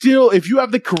 and still, if you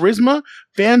have the charisma,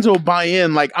 fans will buy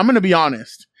in. Like, I'm going to be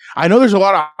honest. I know there's a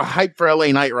lot of hype for LA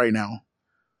Knight right now,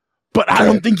 but I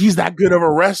don't think he's that good of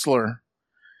a wrestler.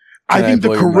 I think the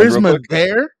charisma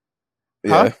there.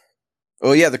 Yeah. Huh?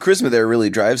 Oh yeah, the charisma there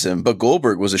really drives him. But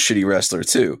Goldberg was a shitty wrestler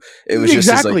too. It was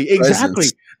exactly.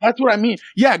 That's what I mean.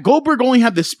 Yeah, Goldberg only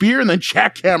had the spear and then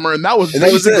jackhammer, and that was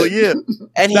basically it.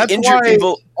 And he injured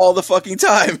people all the fucking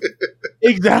time.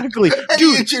 Exactly,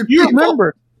 dude.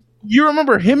 You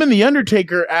remember him and the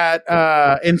Undertaker at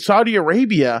in Saudi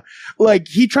Arabia? Like,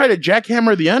 he tried to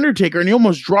jackhammer the Undertaker, and he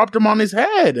almost dropped him on his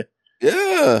head.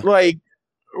 Yeah, like.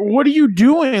 what are you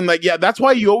doing? Like, yeah, that's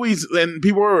why you always, and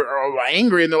people are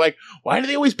angry and they're like, why do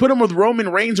they always put him with Roman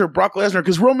Reigns or Brock Lesnar?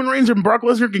 Because Roman Reigns and Brock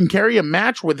Lesnar can carry a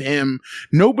match with him.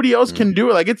 Nobody else can do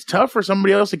it. Like, it's tough for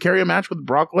somebody else to carry a match with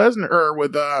Brock Lesnar or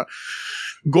with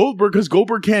Goldberg, because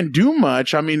Goldberg can't do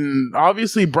much. I mean,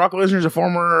 obviously Brock Lesnar's a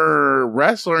former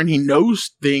wrestler and he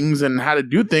knows things and how to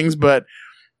do things, but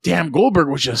damn, Goldberg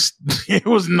was just, it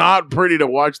was not pretty to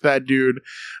watch that dude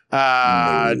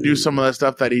do some of the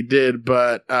stuff that he did.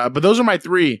 But those are my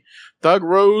three: Thug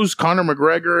Rose, Conor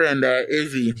McGregor, and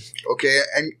Izzy. Okay,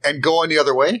 and going the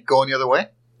other way?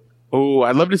 Oh,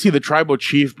 I'd love to see the Tribal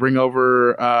Chief bring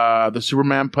over the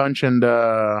Superman Punch and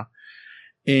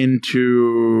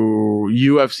into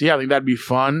UFC. I think that'd be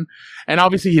fun. And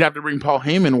obviously he'd have to bring Paul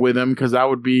Heyman with him, because that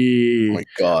would be, oh my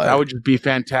God, that would just be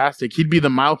fantastic. He'd be the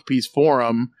mouthpiece for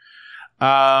him.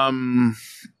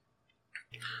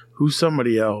 Who's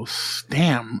somebody else?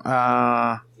 Damn.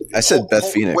 I said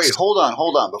Beth Phoenix. Wait, hold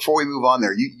on. Before we move on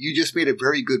there, you just made a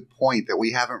very good point that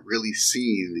we haven't really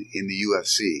seen in the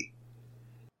UFC.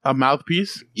 A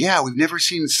mouthpiece? Yeah, we've never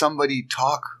seen somebody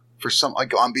talk for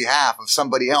on behalf of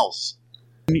somebody else.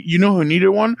 You know who needed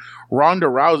one? Ronda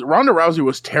Rousey. Ronda Rousey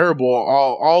was terrible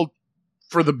all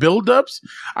for the build-ups.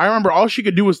 I remember all she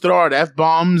could do was throw out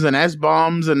F-bombs and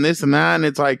S-bombs and this and that, and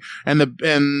it's like, and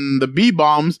the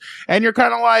B-bombs, and you're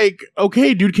kind of like,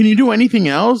 okay, dude, can you do anything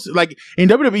else? Like, in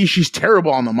WWE, she's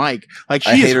terrible on the mic. Like,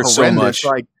 she is horrendous. So much.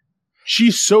 Like,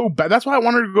 she's so bad. That's why I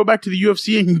wanted to go back to the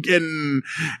UFC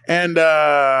and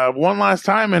one last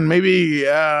time and maybe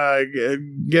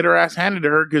get her ass handed to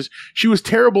her, because she was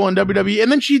terrible in WWE.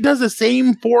 And then she does the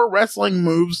same 4 wrestling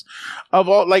moves of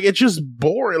all. Like, it's just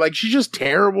boring. Like, she's just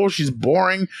terrible. She's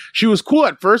boring. She was cool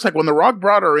at first, like when The Rock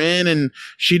brought her in and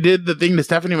she did the thing to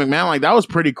Stephanie McMahon. Like, that was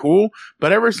pretty cool.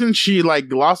 But ever since she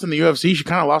like lost in the UFC, she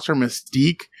kind of lost her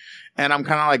mystique. And I'm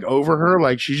kind of like over her.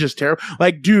 Like, she's just terrible.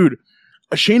 Like, dude,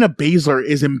 Shayna Baszler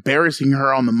is embarrassing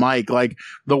her on the mic. Like,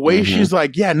 the way she's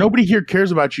like, yeah, nobody here cares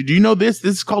about you. Do you know this?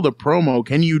 This is called a promo.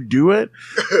 Can you do it?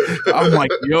 I'm like,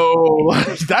 yo,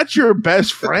 like, that's your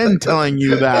best friend telling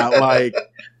you that. Like,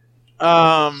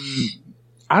 I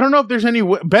don't know if there's any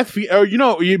Beth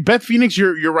Phoenix.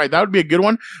 You're right. That would be a good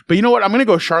one. But you know what? I'm gonna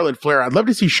go Charlotte Flair. I'd love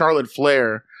to see Charlotte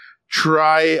Flair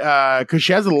try, because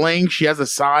she has the length, she has the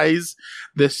size,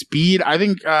 the speed. I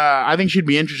think she'd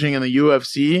be interesting in the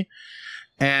UFC.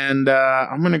 And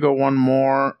I'm gonna go one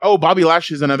more. Oh, Bobby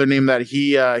Lashley is another name that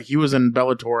he was in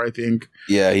Bellator, I think.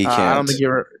 Yeah, he can't. I don't think you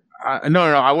ever. No,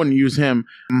 I wouldn't use him.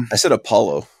 I said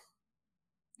Apollo.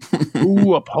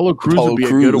 Ooh, Apollo Crews would be a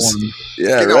good one.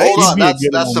 Yeah, okay, right. Hold on,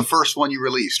 that's the first one you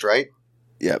released, right?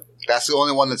 Yep. That's the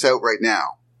only one that's out right now.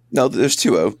 No, there's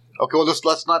 2 out. Okay, well,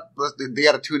 they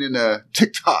got to tune in to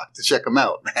TikTok to check them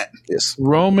out, man. Yes.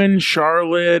 Roman,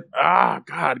 Charlotte.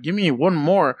 God, give me one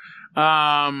more.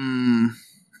 I'm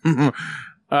not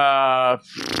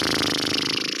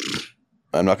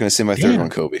going to say my third one,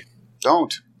 Kobe.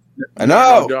 Don't. I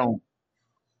know. No, don't.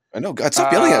 I know. God,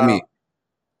 stop yelling at me.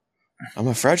 I'm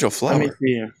a fragile flower. Let me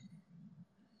see.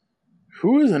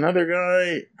 Who is another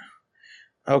guy?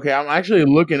 Okay, I'm actually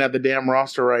looking at the damn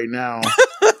roster right now.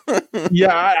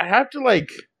 Yeah, I have to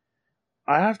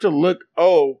look.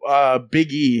 Oh,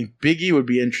 Big E. Big E would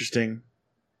be interesting.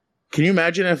 Can you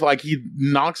imagine if like he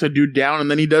knocks a dude down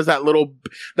and then he does that little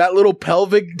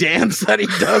pelvic dance that he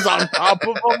does on top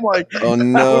of him? Like, oh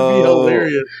no, that would be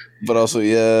hilarious. But also,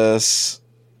 yes,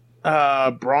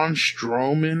 Braun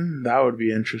Strowman, that would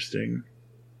be interesting.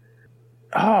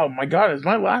 Oh my God, is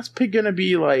my last pick gonna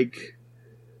be like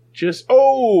just?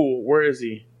 Oh, where is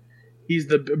he? He's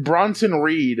the Bronson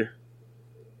Reed.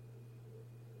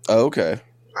 Oh, okay.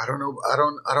 I don't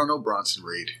know Bronson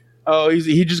Reed. Oh,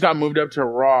 he just got moved up to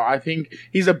Raw. I think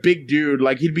he's a big dude.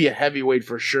 Like, he'd be a heavyweight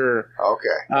for sure.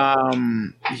 Okay.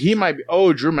 He might be.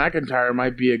 Oh, Drew McIntyre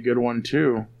might be a good one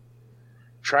too.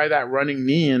 Try that running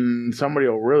knee and somebody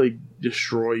will really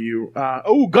destroy you.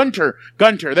 Gunter.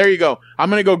 There you go. I'm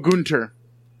gonna go Gunter.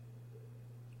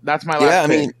 That's my last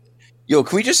pick. I mean,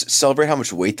 can we just celebrate how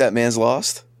much weight that man's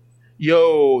lost?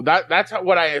 Yo, that's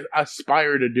what I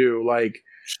aspire to do. Like,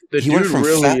 he dude went from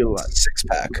really fat to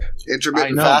 6-pack.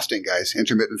 Intermittent fasting, guys.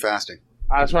 Intermittent fasting.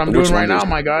 That's what I'm doing right now,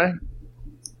 my guy.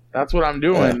 That's what I'm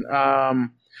doing. Yeah.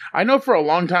 I know for a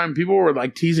long time people were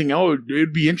like teasing, oh,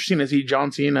 it'd be interesting to see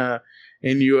John Cena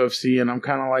in UFC, and I'm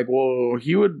kind of like, well,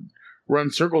 he would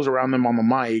run circles around them on the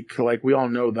mic. Like, we all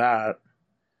know that.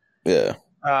 Yeah.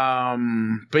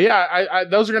 But yeah, I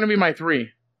those are going to be my 3.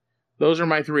 Those are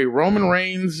my 3. Roman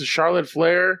Reigns, Charlotte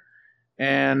Flair,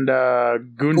 and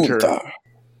Gunter.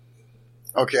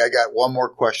 Okay, I got one more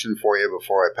question for you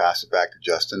before I pass it back to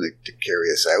Justin to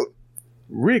carry us out.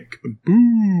 Rick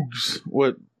Boogs.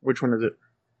 Which one is it?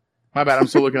 My bad. I'm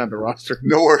still looking at the roster.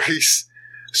 No worries.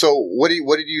 So, what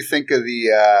did you think of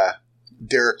the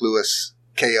Derek Lewis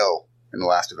KO in the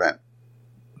last event?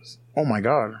 Oh my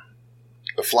god.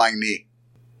 The flying knee.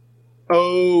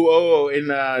 Oh, in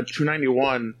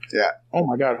 291. Yeah. Oh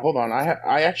my god. Hold on.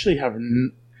 I actually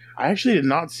did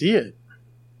not see it.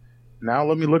 Now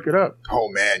let me look it up. Oh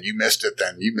man, you missed it.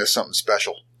 Then you missed something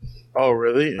special. Oh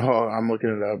really? Oh, I'm looking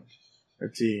it up.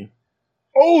 Let's see.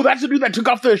 Oh, that's the dude that took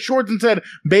off the shorts and said,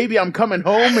 "Baby, I'm coming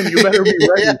home, and you better be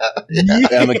ready." Yeah.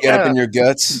 I'm gonna get up in your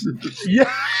guts. Yeah.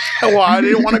 Well, I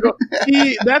didn't want to go.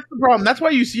 See, that's the problem. That's why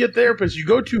you see a therapist. You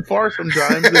go too far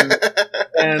sometimes.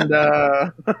 And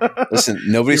Listen,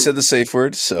 nobody said the safe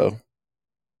word, so.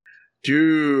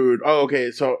 Dude. Oh,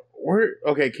 okay. So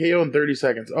KO in 30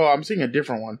 seconds. Oh, I'm seeing a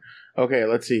different one. Okay,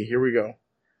 let's see. Here we go.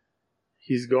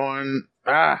 He's going.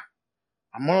 I'm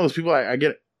one of those people. I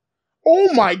get.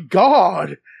 Oh my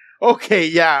god. Okay,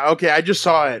 yeah, okay, I just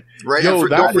saw it. Right, don't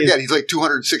forget, he's like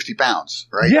 260 pounds,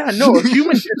 right? Yeah, no, a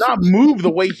human cannot move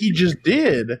the way he just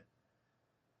did.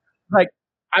 Like,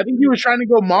 I think he was trying to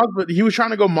go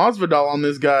Masvidal on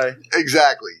this guy.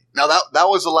 Exactly. Now, that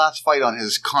was the last fight on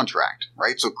his contract,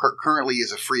 right? So currently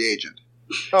he's a free agent.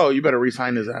 Oh, you better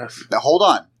re-sign his ass. Now, hold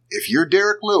on. If you're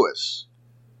Derek Lewis,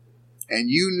 and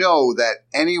you know that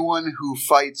anyone who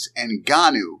fights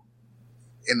Ngannou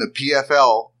in the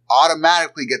PFL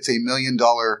automatically gets $1 million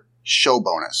show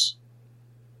bonus.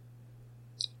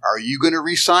 Are you going to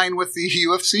re-sign with the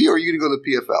UFC or are you going to go to the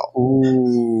PFL?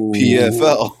 Ooh.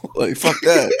 PFL. Like, fuck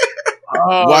that.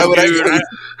 Oh, why would dude, I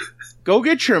go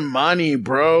get your money,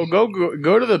 bro. Go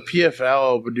to the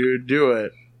PFL, dude. Do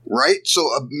it. Right? So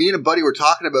me and a buddy were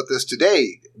talking about this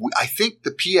today. I think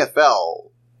the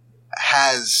PFL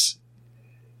has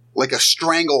like a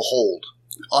stranglehold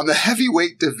on the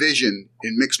heavyweight division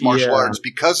in mixed martial arts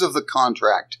because of the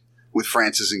contract with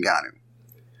Francis Ngannou.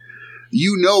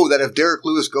 You know that if Derek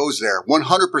Lewis goes there,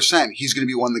 100% he's going to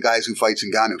be one of the guys who fights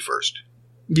Ngannou first.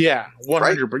 Yeah,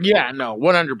 100%. Right? Yeah, no,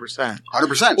 100%.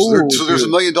 100%. So there's $1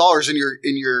 million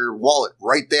in your wallet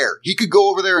right there. He could go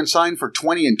over there and sign for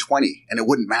 20 and 20, and it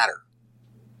wouldn't matter.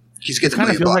 He's getting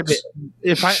 $1 million.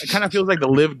 It kind of feels like the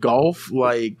Live Golf,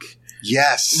 like.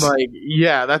 Yes. Like,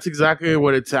 yeah, that's exactly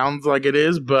what it sounds like it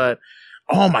is. But,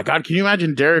 oh my God, can you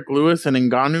imagine Derek Lewis and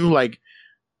Ngannou? Like,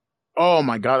 oh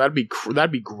my God, that'd be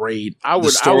great. The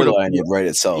storyline would write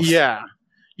itself. Yeah.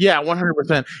 Yeah,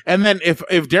 100%. And then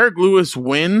if Derek Lewis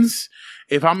wins,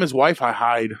 if I'm his wife, I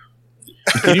hide.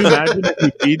 Can you imagine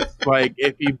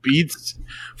if he beats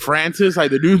Francis?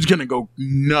 Like, the dude's going to go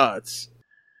nuts.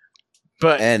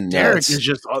 But Derek is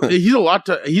just—he's a lot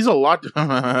to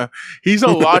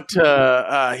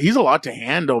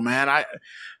handle, man.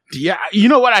 You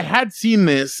know what? I had seen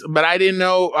this, but I didn't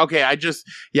know. Okay, this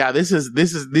is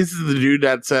the dude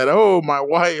that said, "Oh, my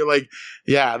wife." Like,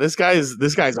 yeah, this guy's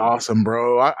awesome,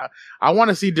 bro. I want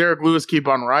to see Derek Lewis keep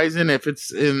on rising. If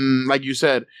it's in, like you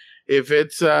said, if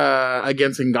it's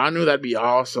against Ngannou, that'd be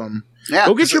awesome. Yeah,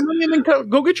 go get your money and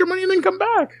then come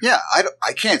back. Yeah,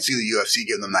 I can't see the UFC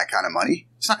giving them that kind of money.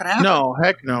 It's not going to happen. No,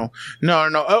 heck no.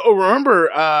 Oh,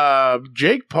 remember,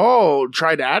 Jake Paul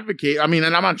tried to advocate. I mean,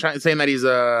 and I'm not saying that he's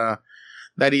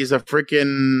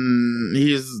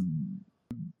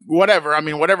whatever. I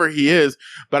mean, whatever he is.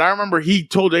 But I remember he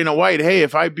told Dana White, "Hey,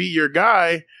 if I beat your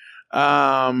guy,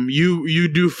 you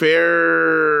do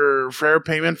fair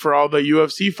payment for all the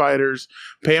UFC fighters.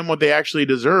 Pay them what they actually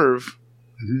deserve."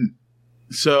 Mm-hmm.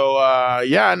 So,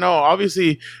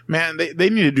 obviously, man, they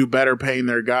need to do better paying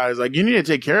their guys. Like, you need to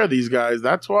take care of these guys.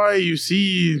 That's why you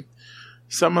see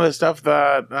some of the stuff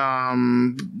that,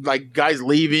 like, guys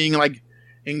leaving. Like,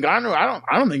 Ngannou, I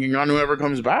don't think Ngannou ever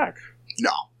comes back.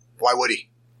 No. Why would he?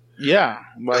 Yeah.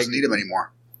 Like, doesn't need him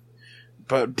anymore.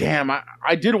 But, damn,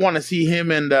 I did want to see him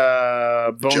and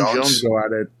Bone Jones go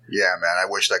at it. Yeah, man, I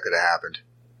wish that could have happened.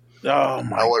 Oh,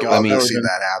 my God. I would love to see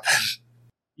that happen.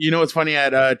 You know, it's funny,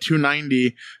 at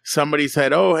 290, somebody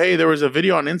said, "Oh, hey, there was a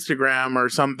video on Instagram or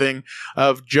something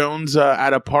of Jones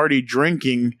at a party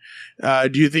drinking.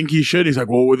 Do you think he should?" He's like,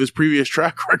 "Well, with his previous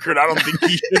track record, I don't think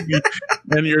he should be."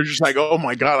 And you're just like, oh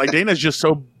my God, like, Dana's just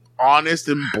so honest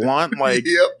and blunt. Like,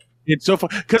 yep. It's so fun.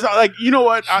 Because, like, you know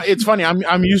what? It's funny.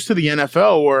 I'm used to the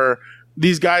NFL where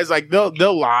these guys, like,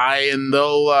 they'll lie and they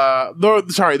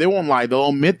won't lie. They'll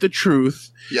omit the truth.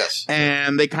 Yes.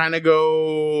 And they kind of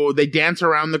they dance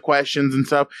around the questions and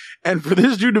stuff. And for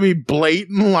this dude to be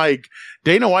blatant, like,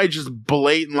 Dana White just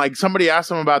blatant, like, somebody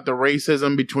asked him about the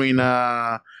racism between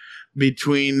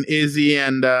Izzy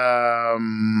and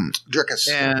Drickus.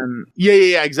 And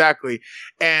yeah, exactly.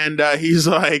 And he's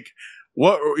like,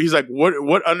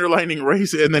 what underlining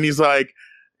race? And then he's like,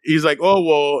 oh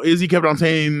well, Izzy kept on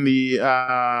saying the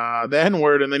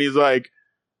N-word, and then he's like,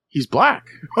 he's black.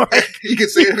 He can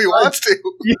say it if he wants to.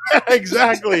 Yeah,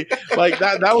 exactly. Like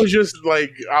that was just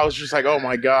like, I was just like, oh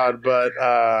my God.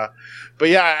 But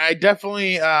yeah, I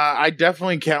definitely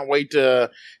can't wait to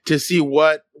see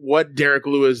what Derek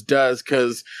Lewis does,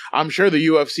 because I'm sure the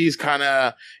UFC's kind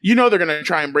of, they're going to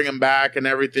try and bring him back and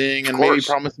everything, and maybe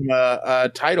promise him a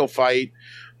title fight.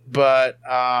 But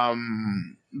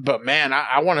man,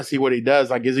 I want to see what he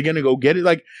does. Like, is he going to go get it?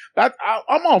 Like that,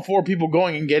 I'm all for people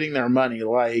going and getting their money.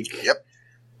 Like, yep.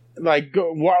 Like,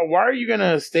 why are you going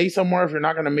to stay somewhere if you're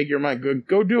not going to make your money?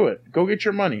 Go do it. Go get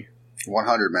your money.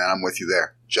 100, man. I'm with you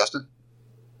there. Justin?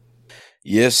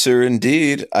 Yes, sir,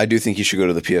 indeed. I do think he should go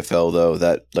to the PFL, though.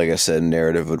 That, like I said,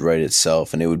 narrative would write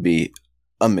itself, and it would be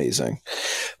amazing.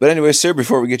 But anyway, sir,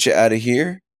 before we get you out of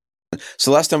here,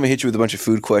 so last time we hit you with a bunch of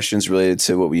food questions related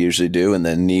to what we usually do, and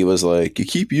then Nee was like, you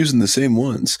keep using the same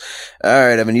ones. All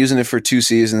right, I've been using it for 2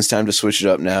 seasons. Time to switch it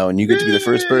up now, and you get to be the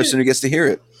first person who gets to hear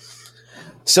it.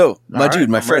 So, my dude,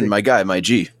 my friend, my guy, my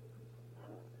G,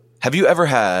 have you ever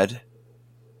had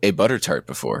a butter tart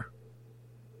before?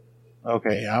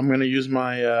 Okay, I'm going to use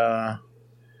my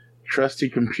trusty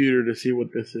computer to see what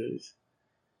this is.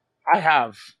 I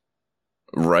have.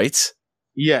 Right?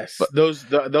 Yes, but those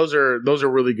are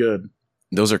really good.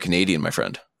 Those are Canadian, my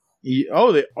friend.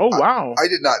 Wow. I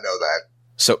did not know that.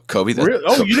 So, Kobe, really?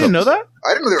 You didn't know that?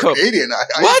 I didn't know they were Canadian.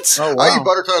 What? I eat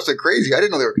butter tarts like crazy. I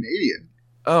didn't know they were Canadian.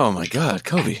 Oh my God,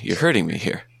 Kobe, you're hurting me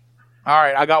here. All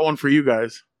right, I got one for you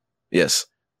guys. Yes.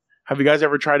 Have you guys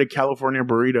ever tried a California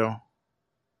burrito?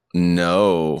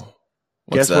 No.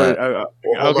 What's Guess that?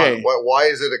 Hold on. Why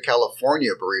is it a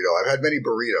California burrito? I've had many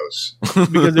burritos.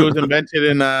 Because it was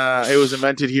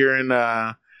invented here in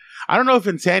I don't know if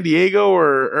in San Diego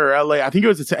or LA. I think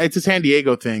it's a San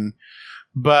Diego thing.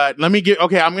 But I'm going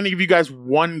to give you guys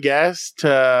one guess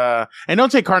and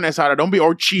don't say carne asada,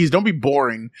 or cheese, don't be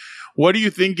boring. What do you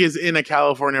think is in a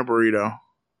California burrito?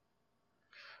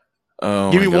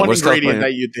 Oh, give me one ingredient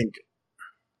that you think.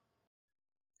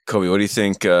 Kobe, what do you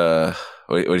think? What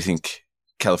do you think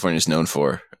California is known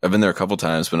for? I've been there a couple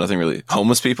times, but nothing really.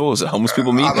 Homeless people? Is it homeless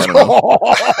people meat? I don't know.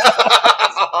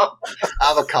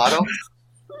 Avocado.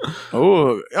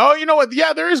 Oh, you know what?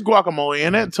 Yeah, there is guacamole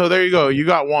in it. So there you go. You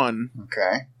got one.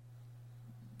 Okay.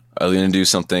 Are they going to do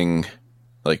something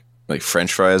like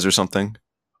French fries or something?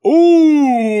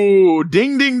 Ooh,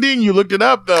 ding, ding, ding. You looked it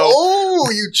up, though. Oh,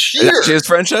 you cheater. His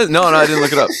French fries? No, I didn't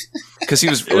look it up. Because he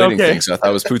was relating things, so I thought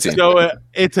it was poutine. So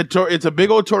it's a big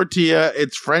old tortilla.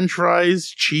 It's French fries,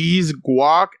 cheese,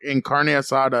 guac, and carne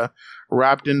asada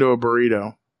wrapped into a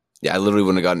burrito. Yeah, I literally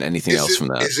wouldn't have gotten anything else from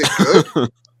that. Is it good?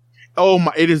 Oh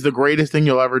my! It is the greatest thing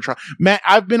you'll ever try, man.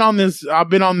 I've been on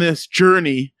this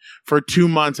journey for 2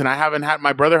 months, and I haven't had.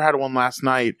 My brother had one last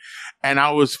night, and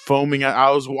I was foaming. I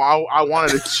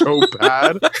wanted it so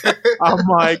bad. I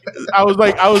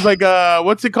was like,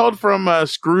 what's it called from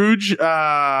Scrooge? What's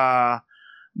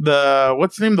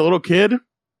the name? The little kid.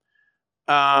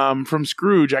 From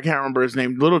Scrooge, I can't remember his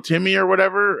name, Little Timmy or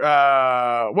whatever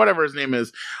his name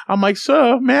is. I'm like,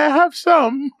 sir, may I have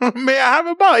some? May I have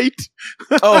a bite?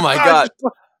 Oh my God.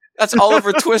 That's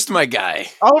Oliver Twist, my guy.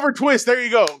 Oliver Twist, there you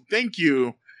go. Thank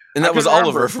you. And that was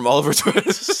Oliver from Oliver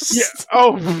Twist. Yeah.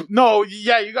 Oh, no,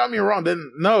 yeah, you got me wrong.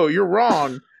 Then no, you're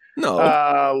wrong.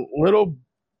 No. Little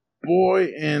boy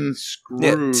in Scrooge.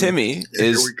 Yeah, Timmy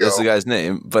is the guy's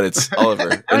name, but it's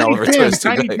Oliver and Oliver Twist.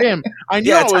 Tiny Tim. I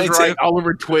knew I was right.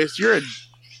 Oliver Twist.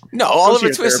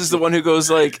 Oliver Twist is the one who goes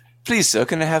like, "Please, sir,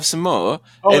 can I have some more?"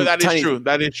 Oh, and that is true.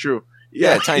 That is true.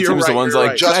 Yeah, Tiny Tim's the one's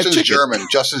like, Justin's German.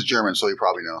 Justin's German, so he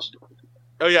probably knows.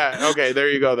 Oh yeah. Okay, there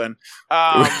you go then.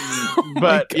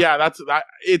 But yeah, that's that.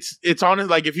 It's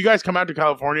honest. Like if you guys come out to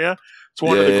California, it's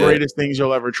one of the greatest things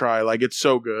you'll ever try. Like it's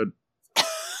so good.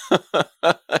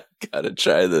 Gotta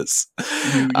try this.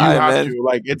 You have to.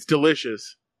 Like, it's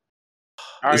delicious.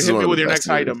 All right, hit me with your next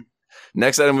item.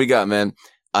 Next item we got, man.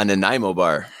 A Nanaimo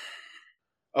bar.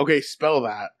 Okay, spell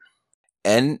that.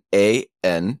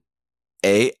 Nanaimo.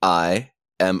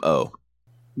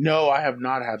 No, I have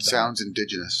not had that. Sounds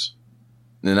indigenous.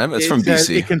 Nanaimo, it's from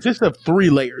BC. It consists of 3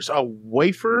 layers. A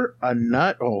wafer, a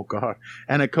nut, oh god,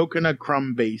 and a coconut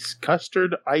crumb base.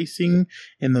 Custard icing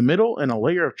in the middle, and a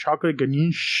layer of chocolate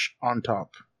ganache on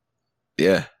top.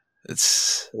 Yeah,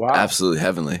 it's absolutely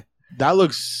heavenly. That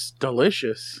looks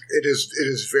delicious. It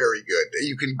is very good.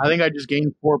 I think I just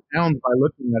gained 4 pounds by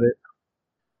looking at it.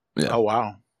 Yeah. Oh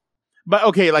wow. But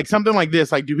okay, like something like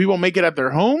this, like do people make it at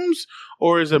their homes,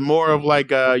 or is it more of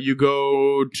like you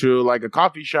go to like a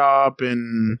coffee shop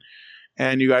and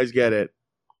you guys get it?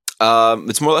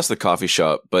 It's more or less the coffee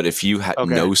shop, but if you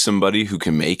know somebody who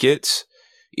can make it,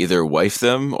 either wife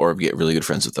them or get really good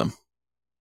friends with them.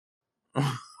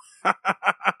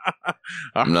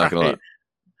 I'm not gonna lie.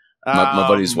 My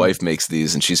buddy's wife makes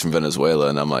these, and she's from Venezuela,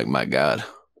 and I'm like, my God.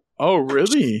 Oh,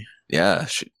 really? Yeah.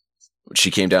 She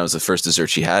came down as the first dessert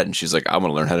she had, and she's like, I want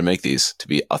to learn how to make these to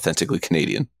be authentically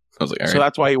Canadian. I was like, all right. So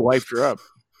that's why he wifed her up.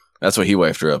 That's why he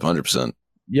wifed her up, 100%.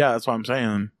 Yeah, that's what I'm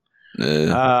saying.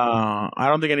 I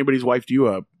don't think anybody's wifed you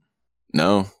up.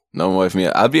 No one wifed me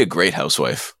up. I'd be a great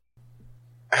housewife.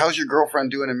 How's your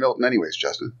girlfriend doing in Milton anyways,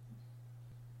 Justin?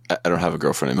 I don't have a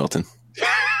girlfriend in Milton.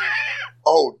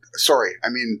 Oh, sorry. I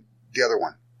mean, the other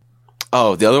one.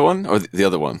 Oh, the other one? Or the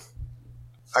other one?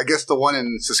 I guess the one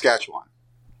in Saskatchewan.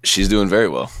 She's doing very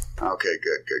well. Okay,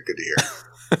 good to hear.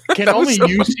 Can only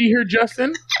you see her,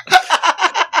 Justin?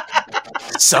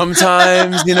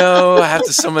 Sometimes, I have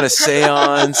to summon a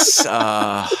seance.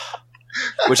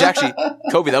 Which actually,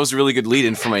 Kobe, that was a really good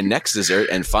lead-in for my next dessert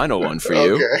and final one for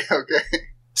you. Okay.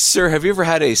 Sir, have you ever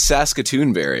had a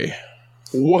Saskatoon berry?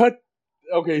 What?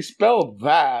 Okay, spell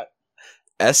that.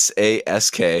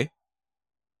 SASKA.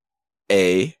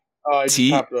 Oh, I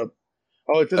just popped up.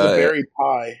 Oh, it says a berry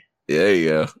pie. There you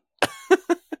go.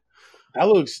 That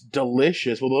looks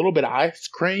delicious with a little bit of ice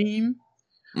cream.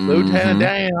 Lieutenant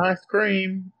Dan ice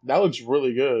cream. That looks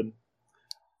really good.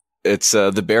 It's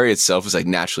the berry itself is like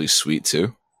naturally sweet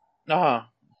too. Uh-huh.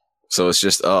 So it's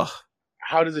just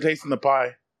How does it taste in the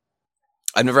pie?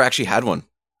 I've never actually had one.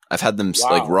 I've had them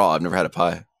like raw. I've never had a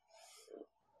pie.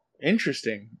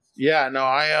 Interesting. Yeah, no,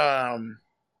 I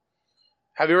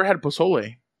have you ever had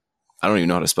pozole? I don't even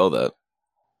know how to spell that.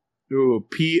 Ooh,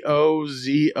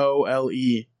 Pozole.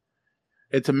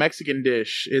 It's a Mexican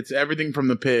dish. It's everything from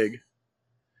the pig.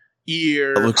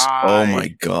 Ear, eye. Oh my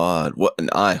God. What an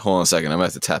eye. Hold on a second. I'm going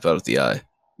to have to tap out at the eye.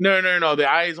 No. The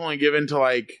eye is only given to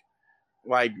like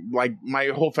my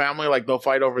whole family. Like they'll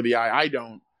fight over the eye. I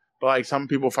don't. But like some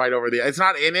people fight over the eye. It's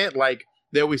not in it. Like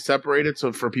they always separate it.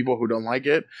 So for people who don't like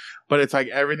it. But it's like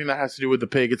everything that has to do with the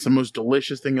pig. It's the most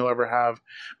delicious thing you'll ever have.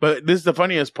 But this is the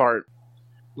funniest part.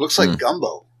 Looks like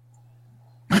gumbo.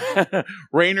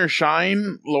 Rain or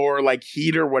shine or like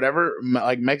heat or whatever,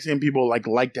 like Mexican people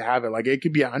like to have it. Like it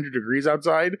could be 100 degrees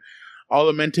outside. All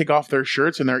the men take off their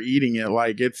shirts and they're eating it.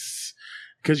 Like it's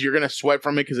because you're gonna sweat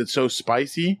from it because it's so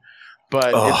spicy.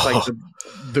 But it's like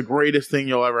the greatest thing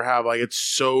you'll ever have. Like it's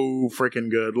so freaking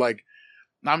good. Like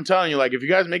I'm telling you, like if you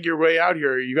guys make your way out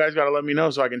here, you guys got to let me know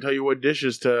so I can tell you what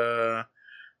dishes to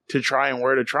try and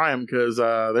where to try them because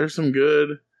there's some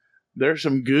good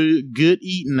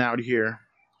eating out here.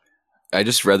 I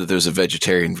just read that there's a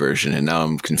vegetarian version, and now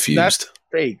I'm confused. That's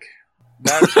fake.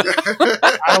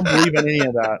 I don't believe in any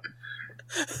of that.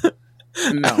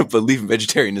 No. I don't believe in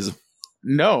vegetarianism.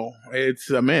 No, it's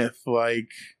a myth. Like,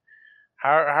 how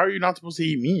are you not supposed to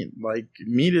eat meat? Like,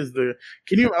 meat is the.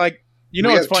 Can you like? You know,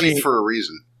 we it's have funny teeth for a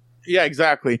reason. Yeah,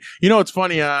 exactly. You know, it's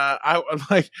funny. I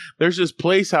like. There's this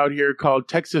place out here called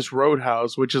Texas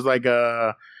Roadhouse, which is like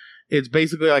it's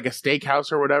basically like a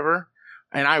steakhouse or whatever.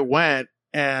 And I went.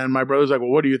 And my brother's like, well,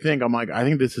 what do you think? I'm like, I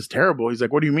think this is terrible. He's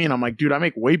like, what do you mean? I'm like, dude, I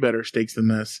make way better steaks than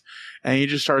this. And he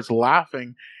just starts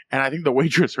laughing. And I think the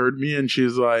waitress heard me and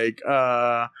she's like,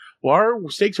 well, our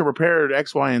steaks are prepared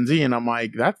X, Y, and Z. And I'm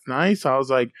like, that's nice. I was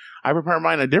like, I prepare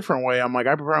mine a different way. I'm like,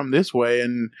 I prepare them this way.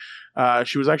 And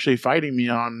she was actually fighting me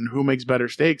on who makes better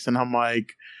steaks. And I'm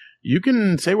like, you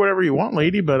can say whatever you want,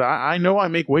 lady, but I know I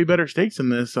make way better steaks than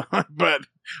this. But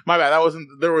my bad.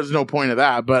 There was no point of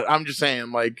that. But I'm just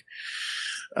saying, like,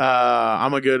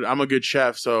 I'm a good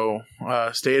chef, so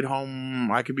stay at home.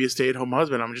 I could be a stay at home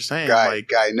husband. I'm just saying,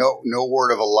 guy. No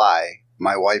word of a lie.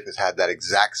 My wife has had that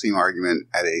exact same argument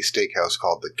at a steakhouse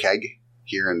called the Keg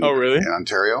here in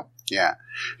Ontario. Yeah,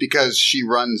 because she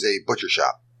runs a butcher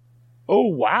shop. Oh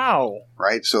wow!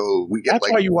 Right, so we get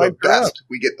why you the best.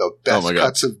 We get the best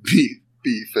cuts of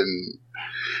beef, and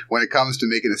when it comes to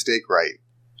making a steak right,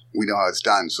 we know how it's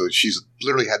done. So she's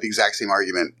literally had the exact same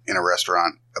argument in a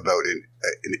restaurant about an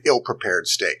ill-prepared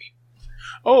steak.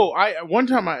 Oh, one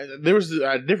time there was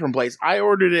a different place. I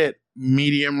ordered it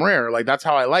medium rare. Like that's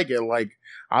how I like it. Like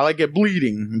I like it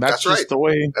bleeding. That's just right. The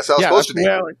way. That's how it's supposed to be.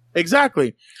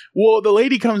 Exactly. Well, the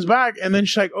lady comes back and then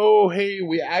she's like, "Oh, hey,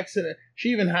 She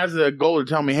even has the goal to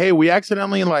tell me, "Hey, we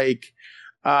accidentally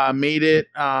made it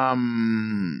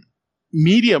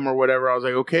medium or whatever." I was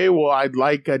like, "Okay, well, I'd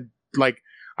like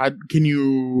can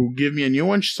you give me a new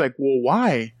one?" She's like, "Well,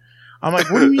 why?" I'm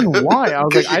like, "What do you mean why?" I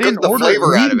was like, "I didn't order it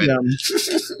medium."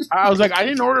 I was like, "I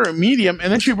didn't order a medium,"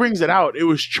 and then she brings it out. It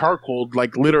was charcoal,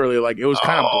 like literally, like it was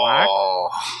kind of black.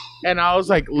 And I was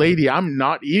like, "Lady, I'm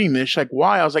not eating this." She's like,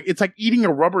 "Why?" I was like, "It's like eating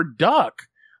a rubber duck.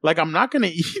 Like, I'm not going to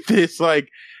eat this. Like,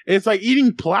 it's like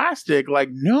eating plastic. Like,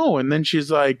 no. And then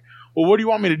she's like, well, what do you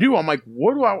want me to do? I'm like,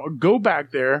 what do I go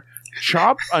back there,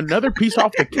 chop another piece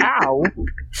off the cow,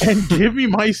 and give me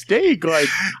my steak? Like,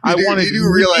 I want to. You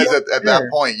do realize that at that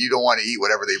point you don't want to eat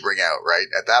whatever they bring out, right?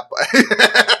 At that point,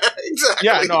 exactly.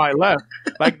 Yeah, no, I left.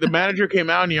 Like, the manager came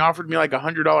out and he offered me like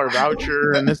 $100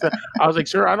 voucher and this. That. I was like,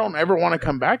 sir, I don't ever want to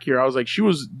come back here. I was like, she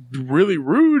was really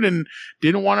rude and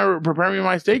didn't want to prepare me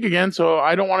my steak again, so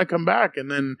I don't want to come back. And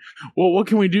then, well, what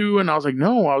can we do? And I was like,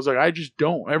 no. I was like, I just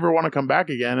don't ever want to come back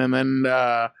again. And then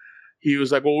he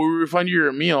was like, well, we'll refund you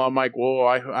your meal. I'm like, well,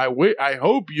 I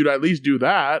hope you'd at least do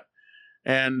that.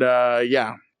 And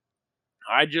yeah,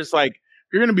 I just like,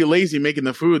 if you're gonna be lazy making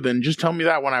the food, then just tell me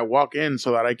that when I walk in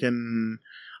so that I can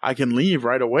leave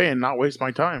right away and not waste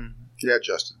my time. Yeah,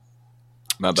 Justin.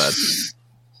 My bad.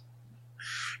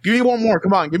 Give me one more.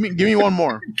 Come on, give me one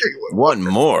more. One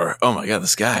more. Oh my god,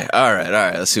 this guy. All right.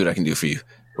 Let's see what I can do for you.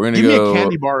 We're gonna give go. me a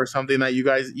candy bar or something that you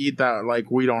guys eat that like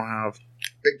we don't have.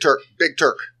 Big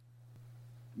Turk.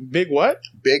 Big what?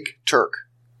 Big Turk.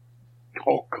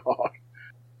 Oh god.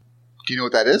 Do you know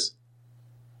what that is?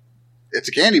 It's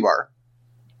a candy bar.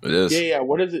 It is. Yeah.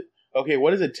 What is it? Okay,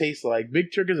 what does it taste like?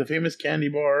 Big Turk is a famous candy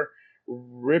bar.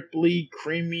 Ripley,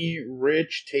 creamy,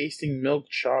 rich, tasting milk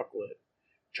chocolate.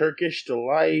 Turkish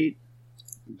Delight.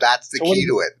 That's the key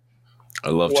to it. I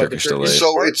love Turkish Delight.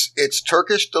 So it's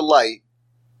Turkish Delight,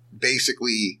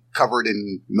 basically covered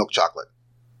in milk chocolate.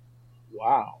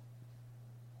 Wow,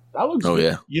 that looks. Oh good.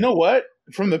 yeah. You know what?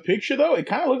 From the picture though, it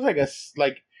kind of looks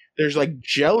like there's like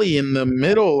jelly in the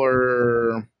middle,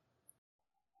 or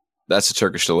that's a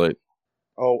Turkish Delight.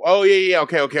 Oh yeah.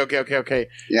 Okay.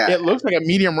 Yeah. It looks like a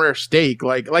medium rare steak,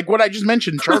 like what I just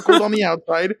mentioned, charcoal on the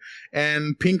outside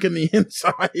and pink in the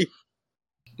inside.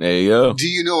 There you go. Do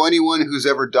you know anyone who's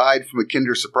ever died from a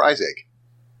Kinder Surprise egg?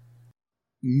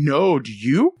 No, do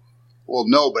you? Well,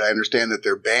 no, but I understand that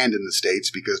they're banned in the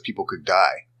States because people could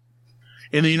die.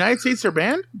 In the United States, they're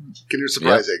banned? Kinder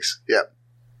Surprise eggs, yep.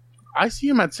 I see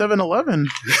them at 7-Eleven.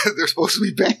 They're supposed to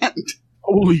be banned.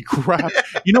 Holy crap.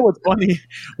 You know what's funny?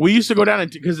 We used to go down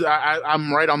because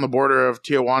I'm right on the border of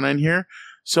Tijuana in here.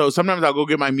 So sometimes I'll go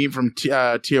get my meat from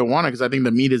Tijuana because I think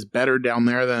the meat is better down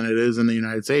there than it is in the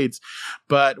United States.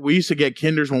 But we used to get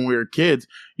Kinders when we were kids.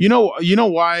 You know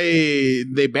why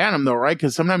they ban them though, right?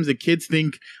 Because sometimes the kids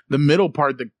think the middle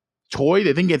part, the toy,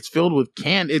 they think it's filled with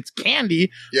candy. It's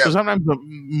candy. Yep. So sometimes the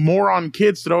moron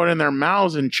kids throw it in their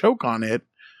mouths and choke on it.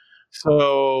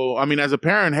 So, I mean, as a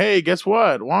parent, hey, guess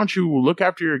what? Why don't you look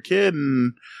after your kid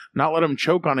and not let them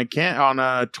choke on a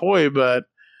toy? But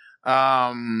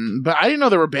I didn't know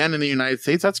they were banned in the United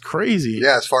States. That's crazy.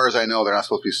 Yeah, as far as I know, they're not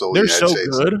supposed to be sold in the United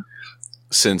States. They're so good.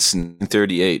 Since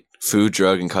 1938, Food,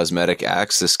 Drug, and Cosmetic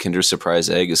Acts, this Kinder Surprise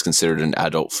egg is considered an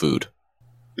adult food.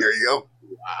 There you go.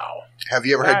 Wow. Have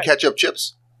you ever had ketchup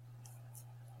chips?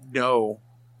 No.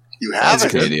 You haven't?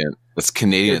 That's Canadian. That's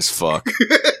Canadian as fuck.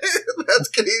 That's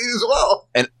Canadian as well.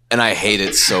 And I hate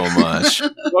it so much.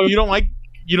 Well, you don't like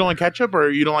ketchup, or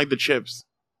you don't like the chips?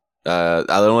 I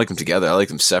don't like them together. I like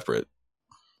them separate.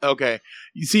 Okay.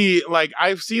 You see, like,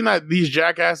 I've seen that these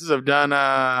jackasses have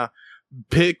done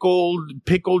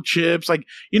pickled chips. Like,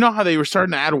 you know how they were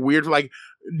starting to add weird, like,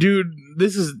 dude,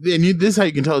 this is how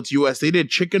you can tell it's US. They did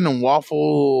chicken and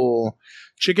waffle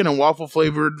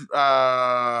flavored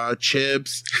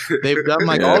chips. They've done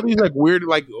like all these like weird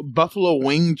like buffalo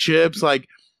wing chips. Like,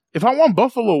 if I want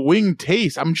buffalo wing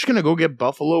taste, I'm just gonna go get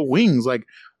buffalo wings. Like,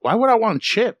 why would I want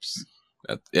chips?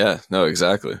 Yeah, no,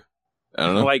 exactly. I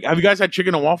don't know. Like, have you guys had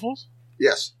chicken and waffles?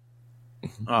 Yes.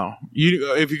 Oh,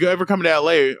 if you ever come to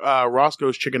LA,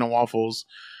 Roscoe's Chicken and Waffles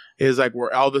is like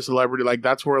where all the celebrity, like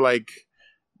that's where like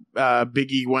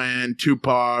Biggie went,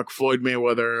 Tupac, Floyd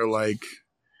Mayweather. Like,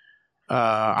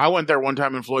 I went there one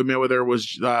time and Floyd Mayweather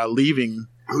was leaving.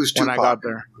 Who's when Tupac? I got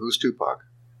there. Who's Tupac?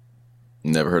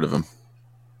 Never heard of him.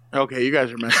 Okay, you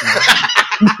guys are messing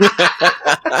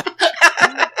up.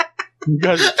 You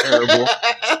guys are terrible.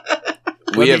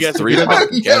 We have 3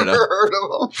 Tupac in Canada. Never heard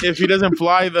of him. If he doesn't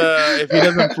fly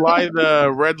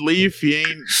the red leaf, he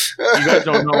ain't. You guys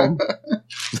don't know him.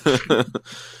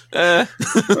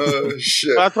 Oh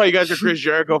shit! That's why you guys are Chris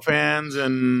Jericho fans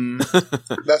and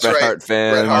that's Bret right. Hart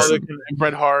fans.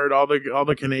 Bret Hart, all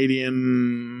the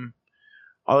Canadian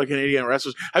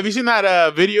wrestlers. Have you seen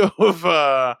that video of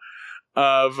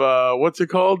what's it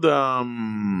called?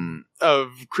 Of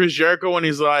Chris Jericho when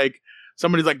he's like,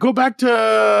 somebody's like, go back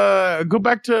to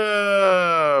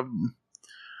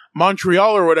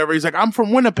Montreal or whatever. He's like, I'm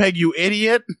from Winnipeg, you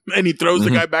idiot, and he throws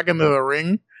the guy back into the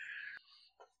ring.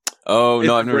 Oh,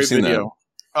 no, I've never seen that.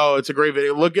 Oh, it's a great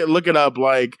video. Look it up.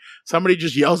 Like somebody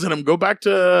just yells at him, "Go back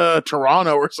to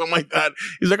Toronto" or something like that.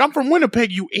 He's like, "I'm from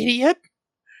Winnipeg, you idiot."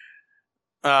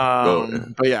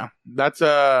 But yeah, that's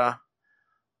the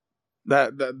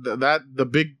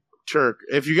Big Turk.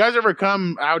 If you guys ever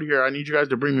come out here, I need you guys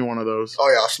to bring me one of those. Oh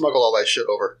yeah, I'll smuggle all that shit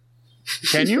over.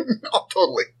 Can you? Oh,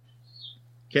 totally.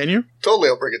 Can you? Totally,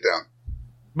 I'll bring it down.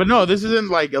 But no, this isn't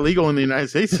like illegal in the United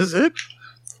States, is it?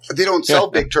 They don't sell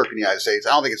Big Turk in the United States. I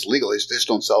don't think it's legal. They just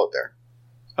don't sell it there.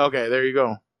 Okay, there you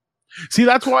go. See,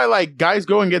 that's why like guys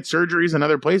go and get surgeries in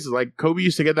other places. Like Kobe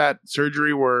used to get that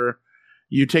surgery where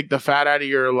you take the fat out of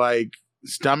your like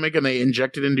stomach and they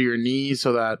inject it into your knee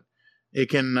so that it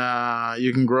can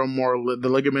you can grow more. The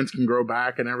ligaments can grow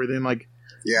back and everything. Like,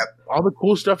 yeah, all the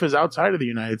cool stuff is outside of the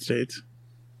United States.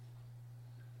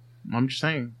 I'm just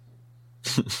saying.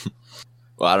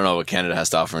 Well, I don't know what Canada has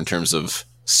to offer in terms of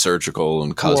surgical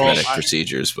and cosmetic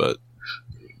procedures, but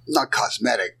not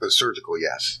cosmetic, but surgical,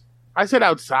 yes. I said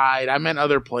outside. I meant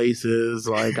other places.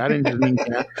 Like I didn't just mean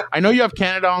Canada. I know you have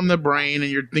Canada on the brain,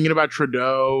 and you're thinking about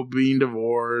Trudeau being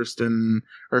divorced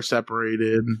or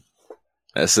separated.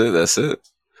 That's it.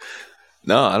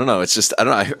 No, I don't know. It's just I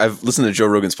don't know. I've listened to Joe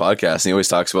Rogan's podcast, and he always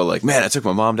talks about like, man, I took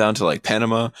my mom down to like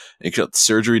Panama and he got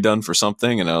surgery done for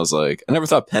something, and I was like, I never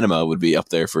thought Panama would be up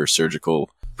there for surgical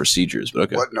procedures, but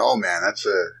okay. What? No, man, that's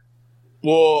a.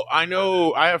 Well, I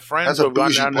know I have friends who have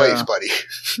gone down place, buddy.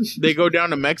 They go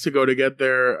down to Mexico to get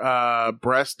their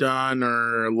breast done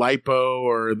or lipo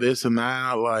or this and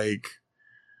that.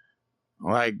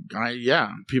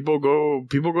 People go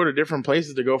to different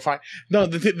places to go find. No,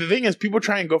 the thing is, people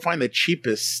try and go find the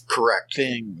cheapest correct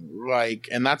thing. Like,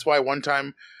 and that's why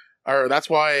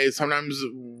that's why sometimes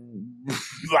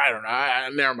I don't know.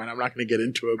 Never mind. I'm not going to get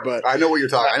into it, but I know what you're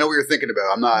talking. I know what you're thinking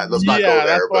about. Let's not go there.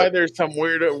 That's why there's some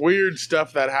weird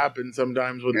stuff that happens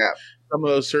sometimes with some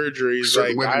of those surgeries.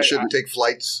 Certain women shouldn't take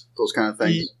flights. Those kind of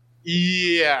things.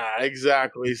 Yeah,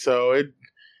 exactly. So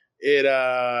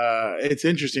it's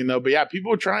interesting though. But yeah,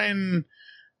 people want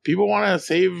to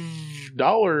save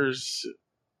dollars.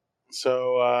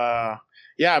 So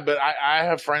yeah, but I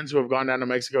have friends who have gone down to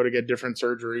Mexico to get different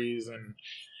surgeries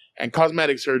and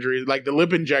cosmetic surgeries, like the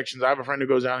lip injections. I have a friend who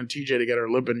goes down in TJ to get her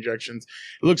lip injections.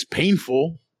 It looks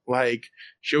painful. Like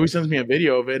she always sends me a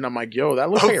video of it, and I'm like, "Yo, that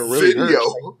looks like it really hurts."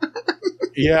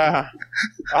 Yeah,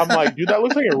 I'm like, "Dude, that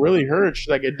looks like it really hurts."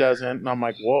 She's like, "It doesn't," and I'm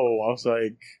like, "Whoa!" I was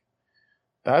like,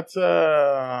 "That's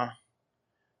that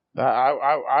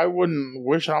I wouldn't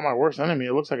wish it on my worst enemy.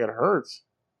 It looks like it hurts."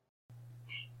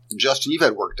 Justin, you've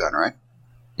had work done, right?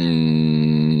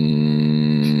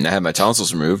 I had my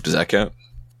tonsils removed. Does that count?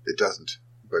 It doesn't.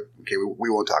 But okay, we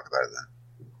won't talk about it then.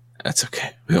 That's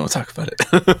okay. We won't talk about it.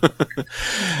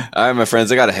 All right, my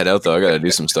friends. I got to head out, though. I got to do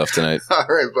some stuff tonight. All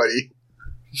right, buddy.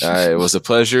 All right. It was a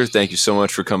pleasure. Thank you so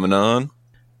much for coming on.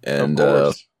 And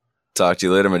talk to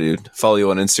you later, my dude. Follow you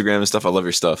on Instagram and stuff. I love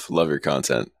your stuff. Love your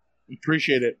content.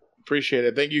 Appreciate it.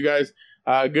 Thank you, guys.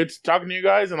 Good talking to you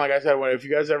guys. And like I said, if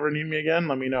you guys ever need me again,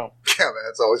 let me know. Yeah, man.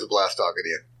 It's always a blast talking to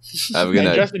you. Have a good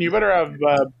night. Justin, you better have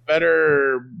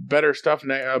better stuff,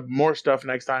 more stuff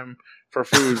next time for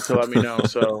food to let me know.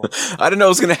 So I didn't know I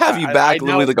was going to have you back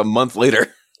literally like a month later.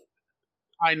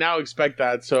 I now expect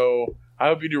that. So I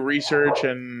hope you do research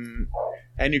and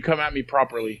you come at me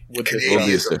properly with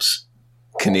this stuff.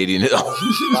 Canadian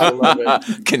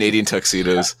Canadian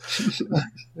tuxedos.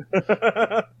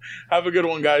 Have a good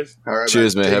one, guys. All right,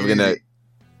 cheers, man. Have a good night.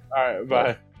 All right,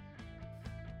 bye.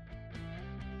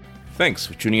 Thanks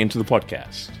for tuning into the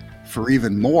podcast. For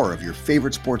even more of your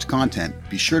favorite sports content,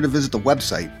 be sure to visit the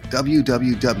website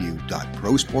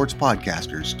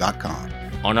www.prosportspodcasters.com.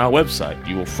 On our website,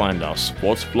 you will find our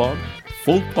sports blog,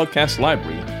 full podcast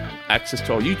library, access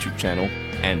to our YouTube channel,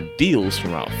 and deals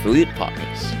from our affiliate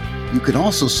partners. You can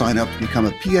also sign up to become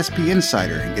a PSP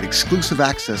Insider and get exclusive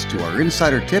access to our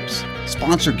insider tips,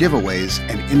 sponsor giveaways,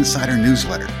 and insider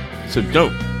newsletter. So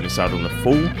don't miss out on the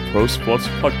full Pro Sports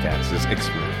Podcasters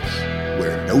experience,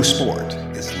 where no sport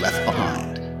is left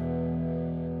behind.